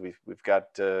coaches. We've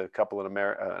got a couple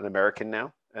an American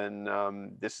now, and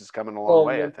this is coming a long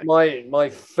way. I think my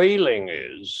feeling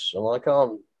is, and I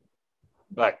can't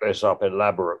back this up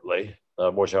elaborately,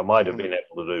 which I might have been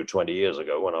able to do 20 years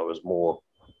ago when I was more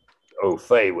au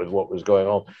fait with what was going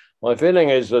on. My feeling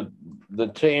is that the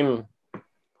team,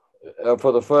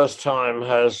 for the first time,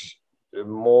 has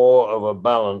more of a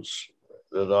balance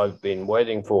that I've been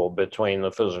waiting for between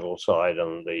the physical side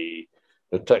and the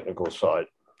technical side.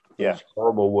 Yeah. Those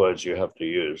horrible words you have to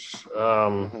use.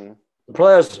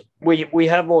 Players, we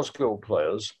have more skilled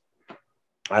players,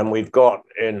 and we've got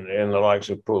in the likes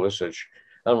of Pulisic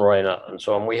and Reina and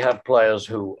so on, we have players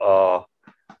who are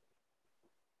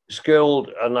skilled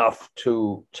enough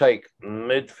to take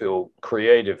midfield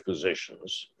creative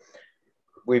positions.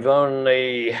 We've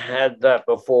only had that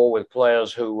before with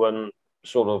players who were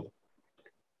sort of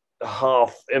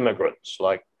half immigrants,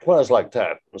 like players like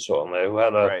Tab and so on there, who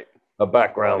had a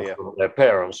background from their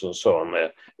parents and so on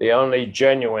there. The only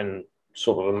genuine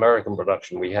sort of American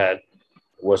production we had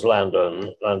was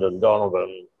Landon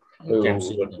Donovan, who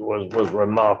was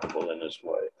remarkable in his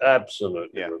way.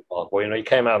 Absolutely remarkable. He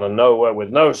came out of nowhere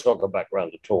with no soccer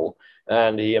background at all,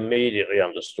 and he immediately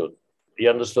understood. He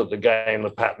understood the game, the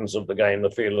patterns of the game, the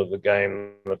feel of the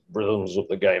game, the rhythms of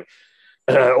the game,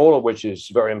 all of which is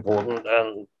very important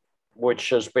and which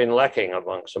has been lacking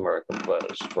amongst American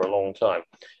players for a long time.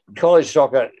 College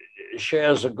soccer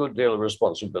shares a good deal of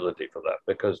responsibility for that,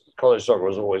 because college soccer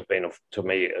has always been, to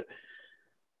me,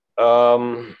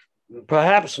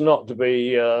 perhaps not to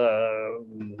be,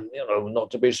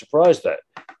 not to be surprised at.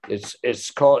 It's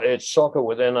soccer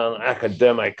within an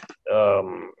academic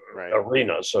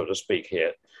arena, so to speak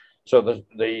here. So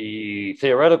the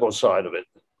theoretical side of it,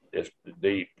 if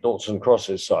the noughts and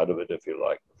crosses side of it, if you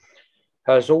like,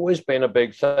 has always been a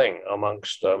big thing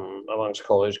amongst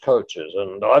college coaches,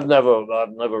 and I've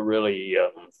never really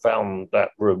found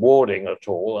that rewarding at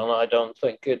all, and I don't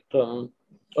think it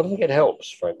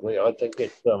helps, frankly. I think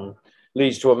it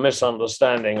leads to a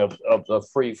misunderstanding of the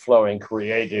free-flowing,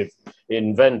 creative,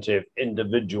 inventive,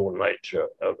 individual nature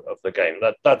of the game.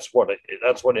 That's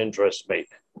what interests me.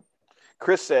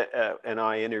 Chris and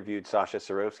I interviewed Sasha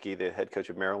Sarowski, the head coach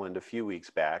of Maryland, a few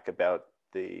weeks back about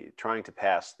trying to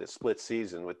pass the split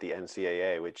season with the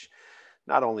NCAA, which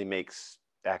not only makes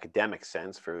academic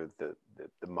sense for the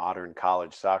modern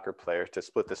college soccer players to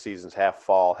split the seasons half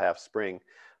fall, half spring.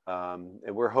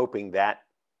 And we're hoping that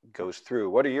goes through.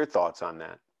 What are your thoughts on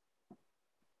that?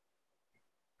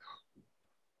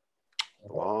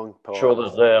 Long Sure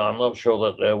pause. that I'm not sure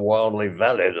that they're wildly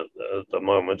valid at the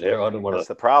moment here. That's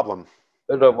the problem.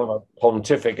 I don't want to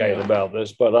pontificate about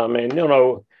this, but I mean,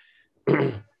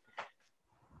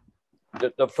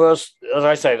 the first, as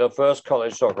I say, the first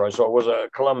college soccer I saw was a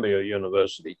Columbia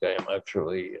University game.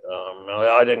 Actually,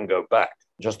 I didn't go back.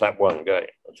 Just that one game.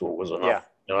 That's all was enough.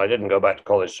 Yeah. I didn't go back to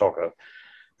college soccer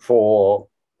for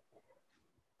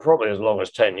probably as long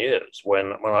as 10 years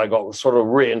when I got sort of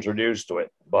reintroduced to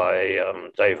it by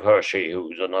Dave Hershey,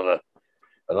 who's another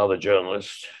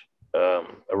journalist, a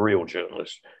real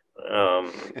journalist,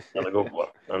 and a good one.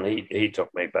 And he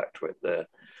took me back to it there.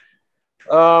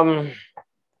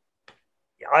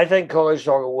 I think college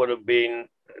soccer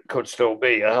could still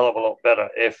be a hell of a lot better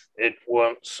if it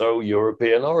weren't so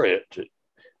European oriented.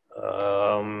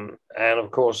 And of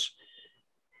course,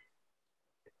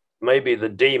 maybe the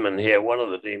demon here,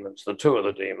 the two of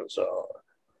the demons are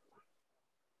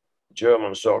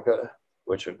German soccer,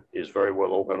 which is very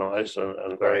well organized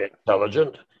and very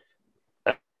intelligent,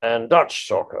 and Dutch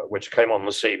soccer, which came on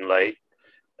the scene late,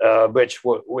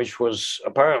 which was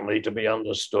apparently to be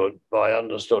understood by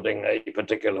understanding a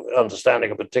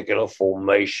particular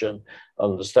formation,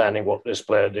 understanding what this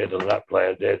player did and that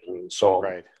player did, and so on.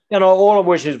 Right. All of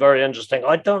which is very interesting.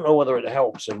 I don't know whether it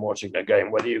helps in watching a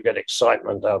game, whether you get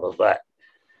excitement out of that.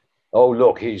 Oh,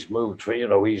 look, he's moved for,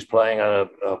 he's playing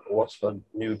what's the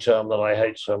new term that I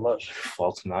hate so much?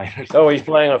 False nine. Oh, he's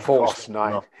playing a false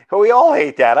nine. But we all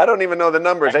hate that. I don't even know the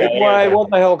numbers. What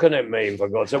the hell can it mean, for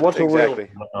God's sake? What's exactly. A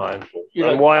real number 9?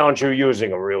 And why aren't you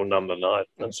using a real number 9?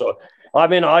 And so, I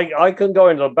mean, I can go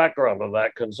into the background of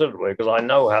that considerably because I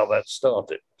know how that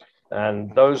started.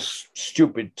 And those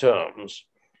stupid terms,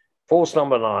 false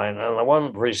number 9, and the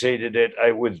one preceded it,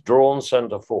 a withdrawn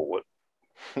centre forward,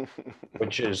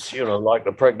 which is, like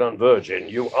the pregnant virgin.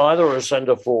 You either are a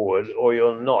centre forward or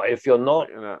you're not. If you're not,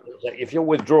 if you're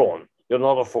withdrawn, you're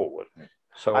not a forward.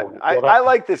 So I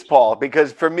like this, Paul,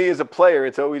 because for me as a player,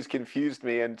 it's always confused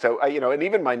me. And so, and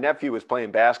even my nephew was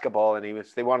playing basketball, and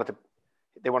they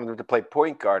wanted him to play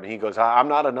point guard, and he goes, "I'm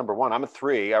not a number 1. I'm a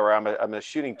 3, or I'm a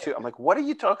shooting 2." I'm like, "What are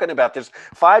you talking about? There's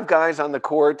 5 guys on the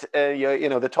court.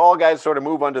 The tall guys sort of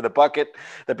move under the bucket.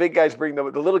 The big guys the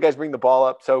little guys bring the ball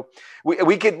up." So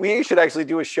we should actually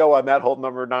do a show on that whole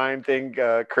number 9 thing,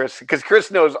 Chris, because Chris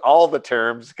knows all the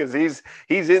terms because he's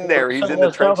in there. He's in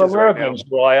the trenches. South Americans,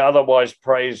 who I otherwise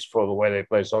praise for the way they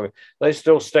play soccer, they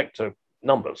still stick to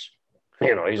numbers.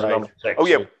 He's a number 6. Oh,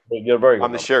 yeah. So you're very good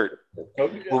on the shirt. Well,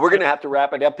 we're going to have to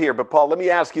wrap it up here. But, Paul, let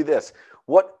me ask you this.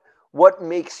 What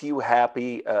makes you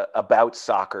happy about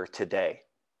soccer today?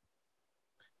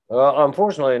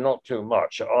 Unfortunately, not too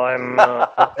much. I'm.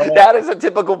 That is a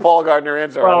typical Paul Gardner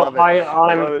answer. Well, I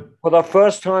love it. For the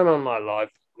first time in my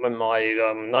life, in my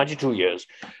 92 years,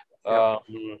 I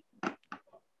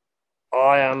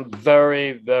am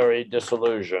very, very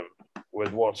disillusioned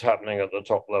with what's happening at the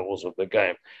top levels of the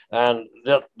game. And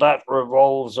that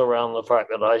revolves around the fact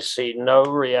that I see no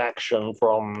reaction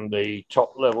from the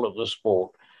top level of the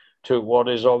sport to what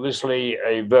is obviously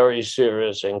a very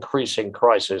serious increasing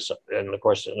crisis in the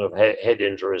question of head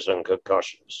injuries and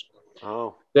concussions.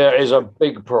 Oh, there is a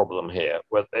big problem here.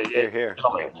 With here.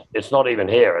 It's not even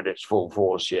here at its full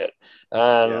force yet.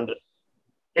 And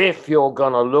if you're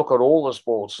going to look at all the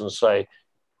sports and say,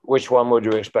 which one would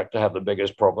you expect to have the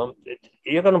biggest problem?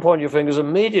 You're going to point your fingers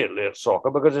immediately at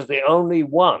soccer because it's the only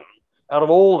one out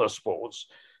of all the sports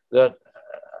that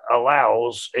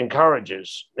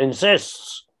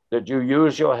insists that you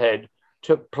use your head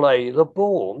to play the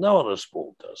ball. No other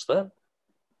sport does that.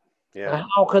 Yeah.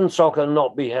 How can soccer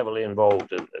not be heavily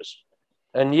involved in this?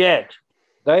 And yet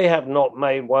they have not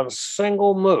made one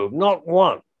single move, not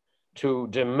one, to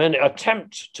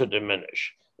attempt to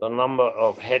diminish the number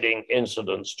of heading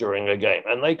incidents during a game.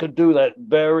 And they could do that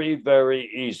very, very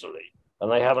easily.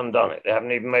 And they haven't done it. They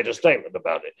haven't even made a statement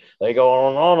about it. They go on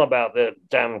and on about their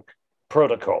damn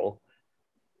protocol,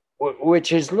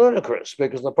 which is ludicrous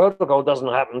because the protocol doesn't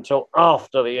happen until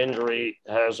after the injury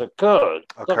has occurred.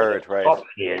 Right. Not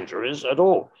the injuries at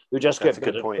all. You just That's get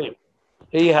a good point.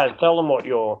 Tell them what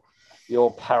your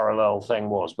parallel thing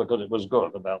was because it was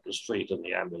good about the street and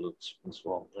the ambulance and so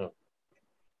on. Yeah.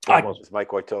 It's Mike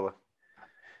Waitola.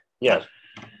 Yes.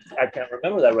 I can't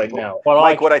remember that right now. Well,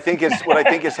 Mike, what I think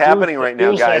is happening right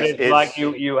now, guys, is like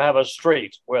you have a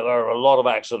street where there are a lot of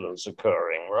accidents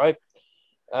occurring, right?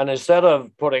 And instead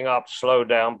of putting up, slow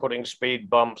down, putting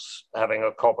speed bumps, having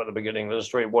a cop at the beginning of the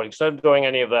street, instead of doing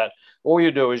any of that, all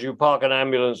you do is you park an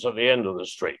ambulance at the end of the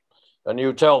street. And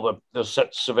you tell the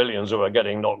civilians who are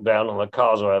getting knocked down and the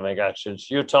cars are having accidents,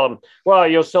 you tell them, well,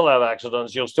 you'll still have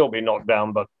accidents, you'll still be knocked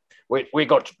down, but we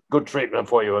got good treatment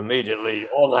for you immediately,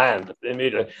 on hand,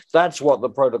 immediately. That's what the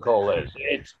protocol is.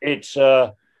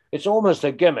 It's almost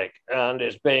a gimmick, and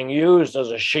it's being used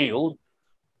as a shield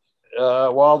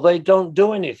while they don't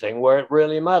do anything where it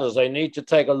really matters. They need to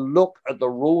take a look at the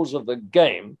rules of the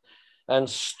game and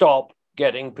stop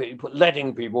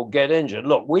letting people get injured.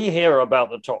 Look, we hear about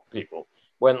the top people.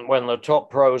 When the top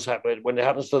pros happen, when it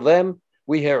happens to them,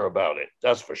 we hear about it.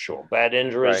 That's for sure. Bad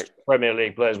injuries, right. Premier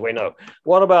League players, we know.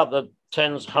 What about the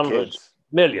tens, hundreds,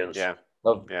 millions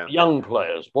of young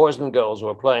players, boys and girls who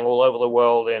are playing all over the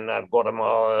world in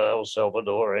Guatemala, El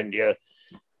Salvador, India?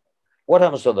 What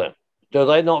happens to them? Do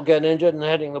they not get injured in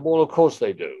heading the ball? Of course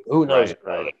they do. Who knows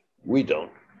about it? We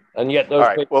don't. And yet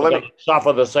those people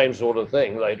suffer the same sort of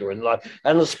thing later in life.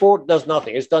 And the sport does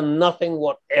nothing. It's done nothing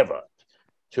whatever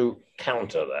to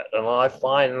counter that. And I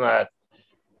find that,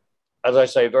 as I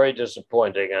say, very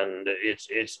disappointing, and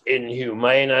it's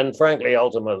inhumane, and frankly,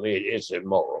 ultimately, it's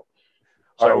immoral.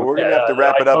 So, all right, we're going to have to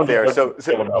wrap it up there. So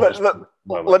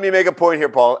let me make a point here,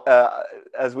 Paul,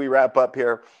 as we wrap up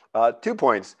here. 2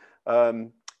 points.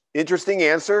 Interesting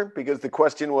answer, because the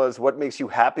question was, what makes you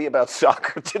happy about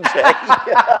soccer today?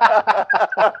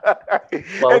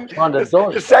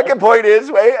 The second point is,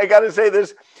 I got to say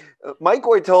this, Mike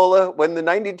Oitola, when the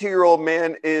 92-year-old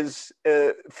man is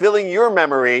filling your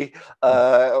memory,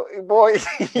 boy,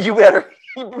 you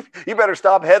better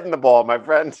stop heading the ball, my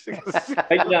friend.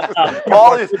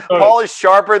 Paul is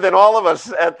sharper than all of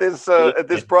us at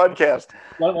this broadcast.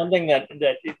 One thing that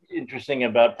is interesting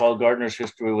about Paul Gardner's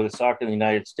history with soccer in the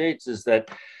United States is that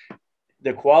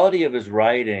the quality of his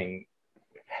writing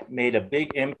made a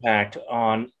big impact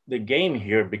on the game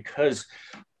here, because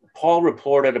Paul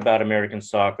reported about American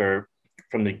soccer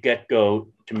from the get-go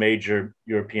to major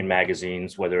European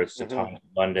magazines, whether it's the Times of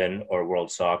London or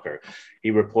World Soccer.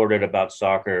 He reported about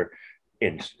soccer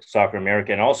in Soccer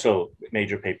America and also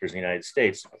major papers in the United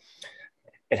States.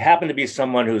 It happened to be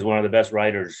someone who's one of the best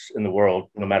writers in the world,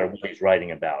 no matter what he's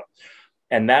writing about.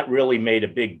 And that really made a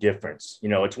big difference. You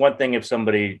know, it's one thing if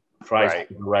somebody tries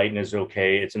to write and is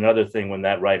okay. It's another thing when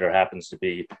that writer happens to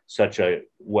be such a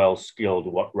well-skilled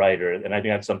writer. And I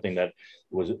think that's something that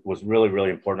was really, really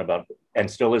important about, and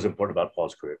still is important about,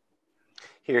 Paul's career.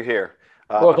 Hear, hear.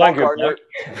 Well, thank you.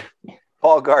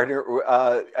 Paul Gardner,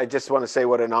 I just want to say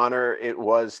what an honor it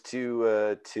was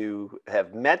to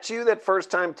have met you that first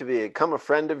time, to become a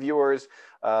friend of yours,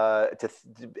 to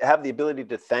have the ability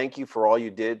to thank you for all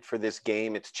you did for this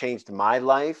game. It's changed my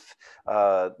life,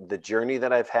 the journey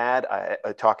that I've had.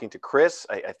 Talking to Chris,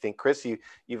 I think, Chris,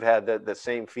 you've had the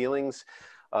same feelings.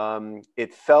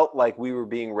 It felt like we were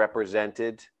being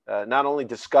represented, not only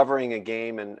discovering a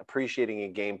game and appreciating a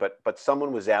game, but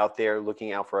someone was out there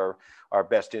looking out for our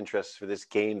best interests for this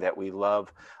game that we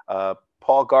love.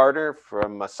 Paul Gardner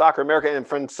from Soccer America, and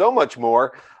from so much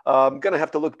more. I'm going to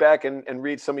have to look back and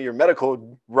read some of your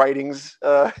medical writings,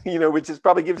 which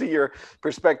probably gives you your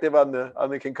perspective on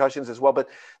the concussions as well. But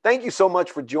thank you so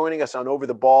much for joining us on Over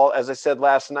the Ball. As I said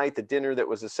last night, the dinner that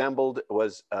was assembled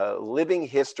was a living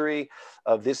history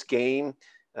of this game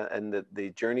and the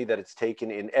journey that it's taken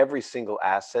in every single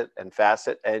asset and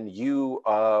facet. And you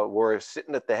were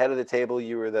sitting at the head of the table.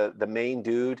 You were the main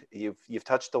dude. You've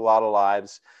touched a lot of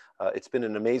lives. It's been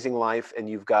an amazing life, and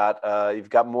you've got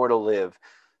more to live.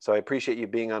 So I appreciate you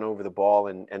being on Over the Ball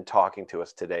and talking to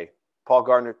us today. Paul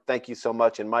Gardner, thank you so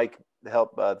much. And Mike,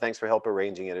 thanks for help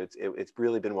arranging it. It's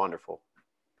really been wonderful.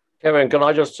 Kevin, can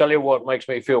I just tell you what makes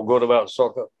me feel good about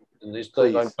soccer?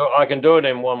 I can do it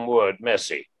in one word: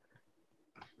 Messi.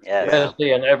 Yeah.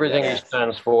 Messi and everything he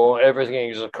stands for, everything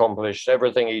he's accomplished,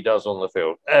 everything he does on the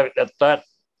field. That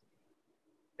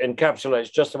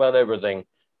encapsulates just about everything.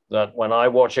 That when I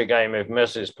watch a game, if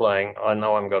Messi's playing, I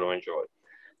know I'm going to enjoy it.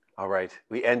 All right.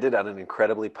 We ended on an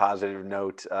incredibly positive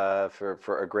note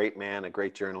for a great man, a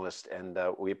great journalist, and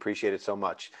we appreciate it so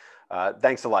much.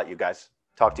 Thanks a lot, you guys.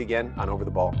 Talk to you again on Over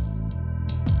the Ball.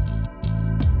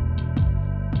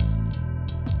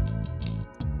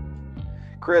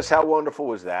 Chris, how wonderful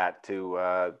was that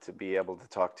to be able to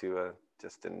talk to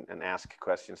and ask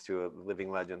questions to a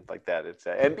living legend like that? It's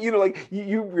and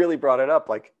you really brought it up.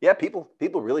 Like, yeah, people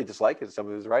really dislike some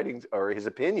of his writings or his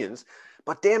opinions,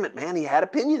 but damn it, man, he had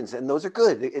opinions, and those are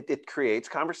good. It creates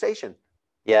conversation.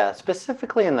 Yeah,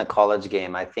 specifically in the college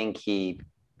game, I think he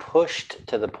pushed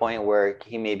to the point where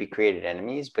he maybe created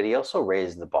enemies, but he also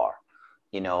raised the bar.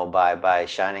 by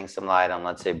shining some light on,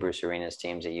 let's say, Bruce Arena's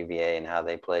teams at UVA and how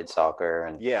they played soccer,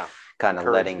 and kind of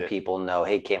letting people know,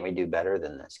 hey, can't we do better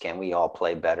than this? Can we all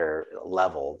play better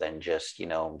level than just,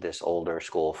 this older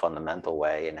school fundamental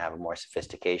way, and have more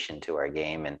sophistication to our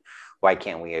game? And why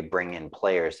can't we bring in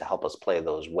players to help us play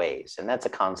those ways? And that's a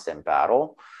constant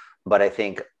battle. But I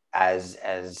think as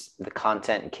the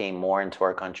content came more into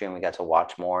our country and we got to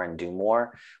watch more and do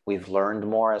more, we've learned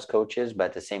more as coaches. But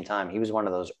at the same time, he was one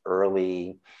of those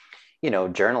early,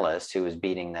 journalists who was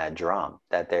beating that drum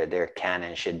that there can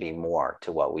and should be more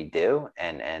to what we do.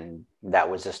 And that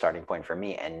was the starting point for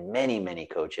me and many, many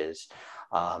coaches,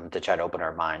 to try to open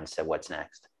our minds to what's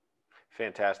next.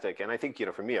 Fantastic. And I think,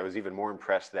 for me, I was even more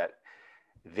impressed that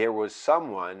there was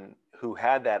someone who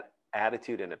had that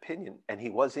attitude and opinion, and he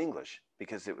was English,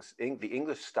 because it was the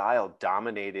English style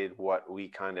dominated what we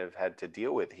kind of had to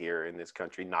deal with here in this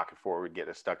country. Knock it forward, get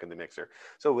us stuck in the mixer.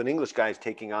 So when English guys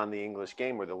taking on the English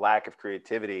game, where the lack of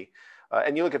creativity,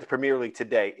 and you look at the Premier League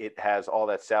today, it has all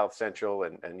that South Central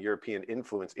and European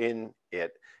influence in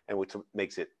it, and which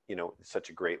makes it, such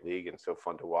a great league and so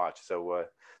fun to watch. So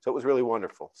it was really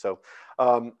wonderful. So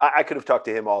I could have talked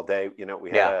to him all day.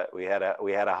 We had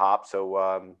a hop.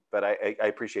 So but I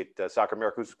appreciate Soccer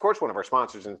America, who's of course one of our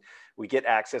sponsors, and we get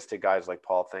access to guys like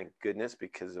Paul, thank goodness,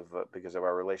 because of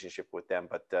our relationship with them.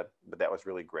 But that was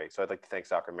really great. So I'd like to thank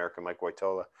Soccer America, Mike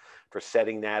Wojtola, for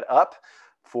setting that up.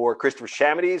 For Christopher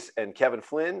Chamadies and Kevin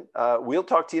Flynn, we'll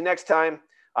talk to you next time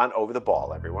on Over the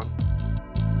Ball, everyone.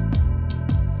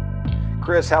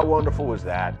 Chris, how wonderful was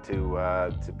that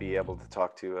to be able to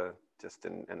talk to just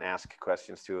and ask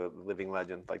questions to a living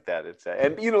legend like that? It's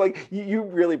and like you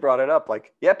really brought it up.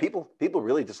 Like, yeah, people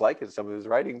really dislike some of his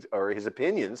writings or his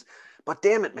opinions, but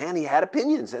damn it, man, he had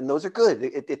opinions, and those are good.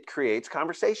 It creates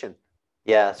conversation.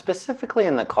 Yeah, specifically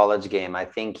in the college game, I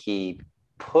think he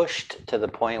pushed to the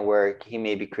point where he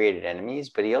maybe created enemies,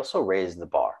 but he also raised the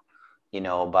bar,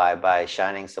 by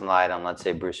shining some light on, let's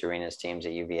say, Bruce Arena's teams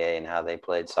at UVA and how they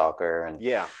played soccer, and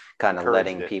kind of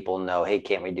letting people know, hey,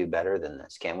 can't we do better than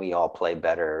this? Can we all play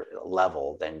better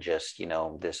level than just,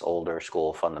 this older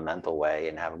school fundamental way,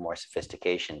 and have more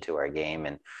sophistication to our game?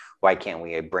 And why can't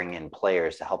we bring in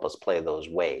players to help us play those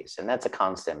ways? And that's a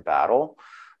constant battle.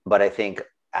 But I think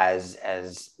as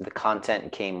the content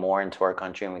came more into our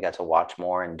country and we got to watch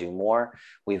more and do more,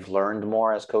 we've learned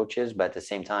more as coaches. But at the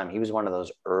same time, he was one of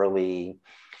those early,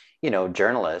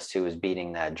 journalists who was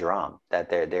beating that drum that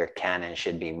there can and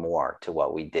should be more to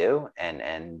what we do.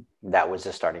 And that was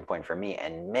the starting point for me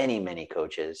and many, many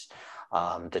coaches,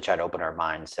 to try to open our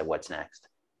minds to what's next.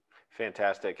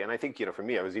 Fantastic. And I think, for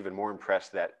me, I was even more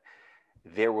impressed that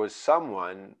there was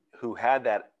someone who had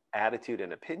that attitude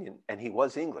and opinion, and he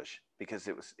was English, because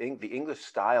it was the English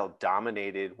style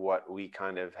dominated what we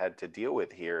kind of had to deal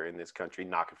with here in this country.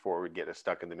 Knock it forward, get us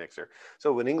stuck in the mixer.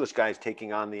 So when English guys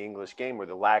taking on the English game, where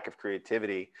the lack of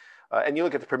creativity, and you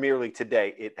look at the Premier League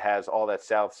today, it has all that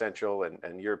South Central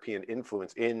and European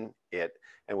influence in it,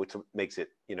 and which makes it,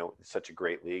 such a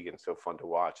great league and so fun to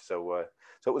watch. So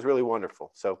it was really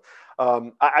wonderful. So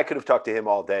I could have talked to him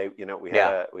all day. We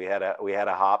had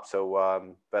a hop.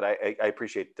 So but I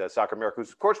appreciate Soccer America,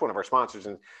 who's of course one of our sponsors,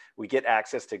 and we get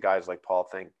access to guys like Paul,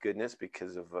 thank goodness,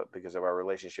 because of our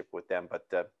relationship with them. But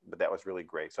that was really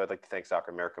great. So I'd like to thank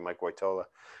Soccer America, Mike Wojtola,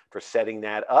 for setting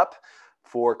that up.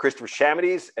 For Christopher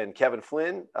Chamadies and Kevin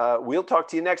Flynn, we'll talk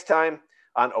to you next time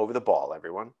on Over the Ball,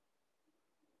 everyone.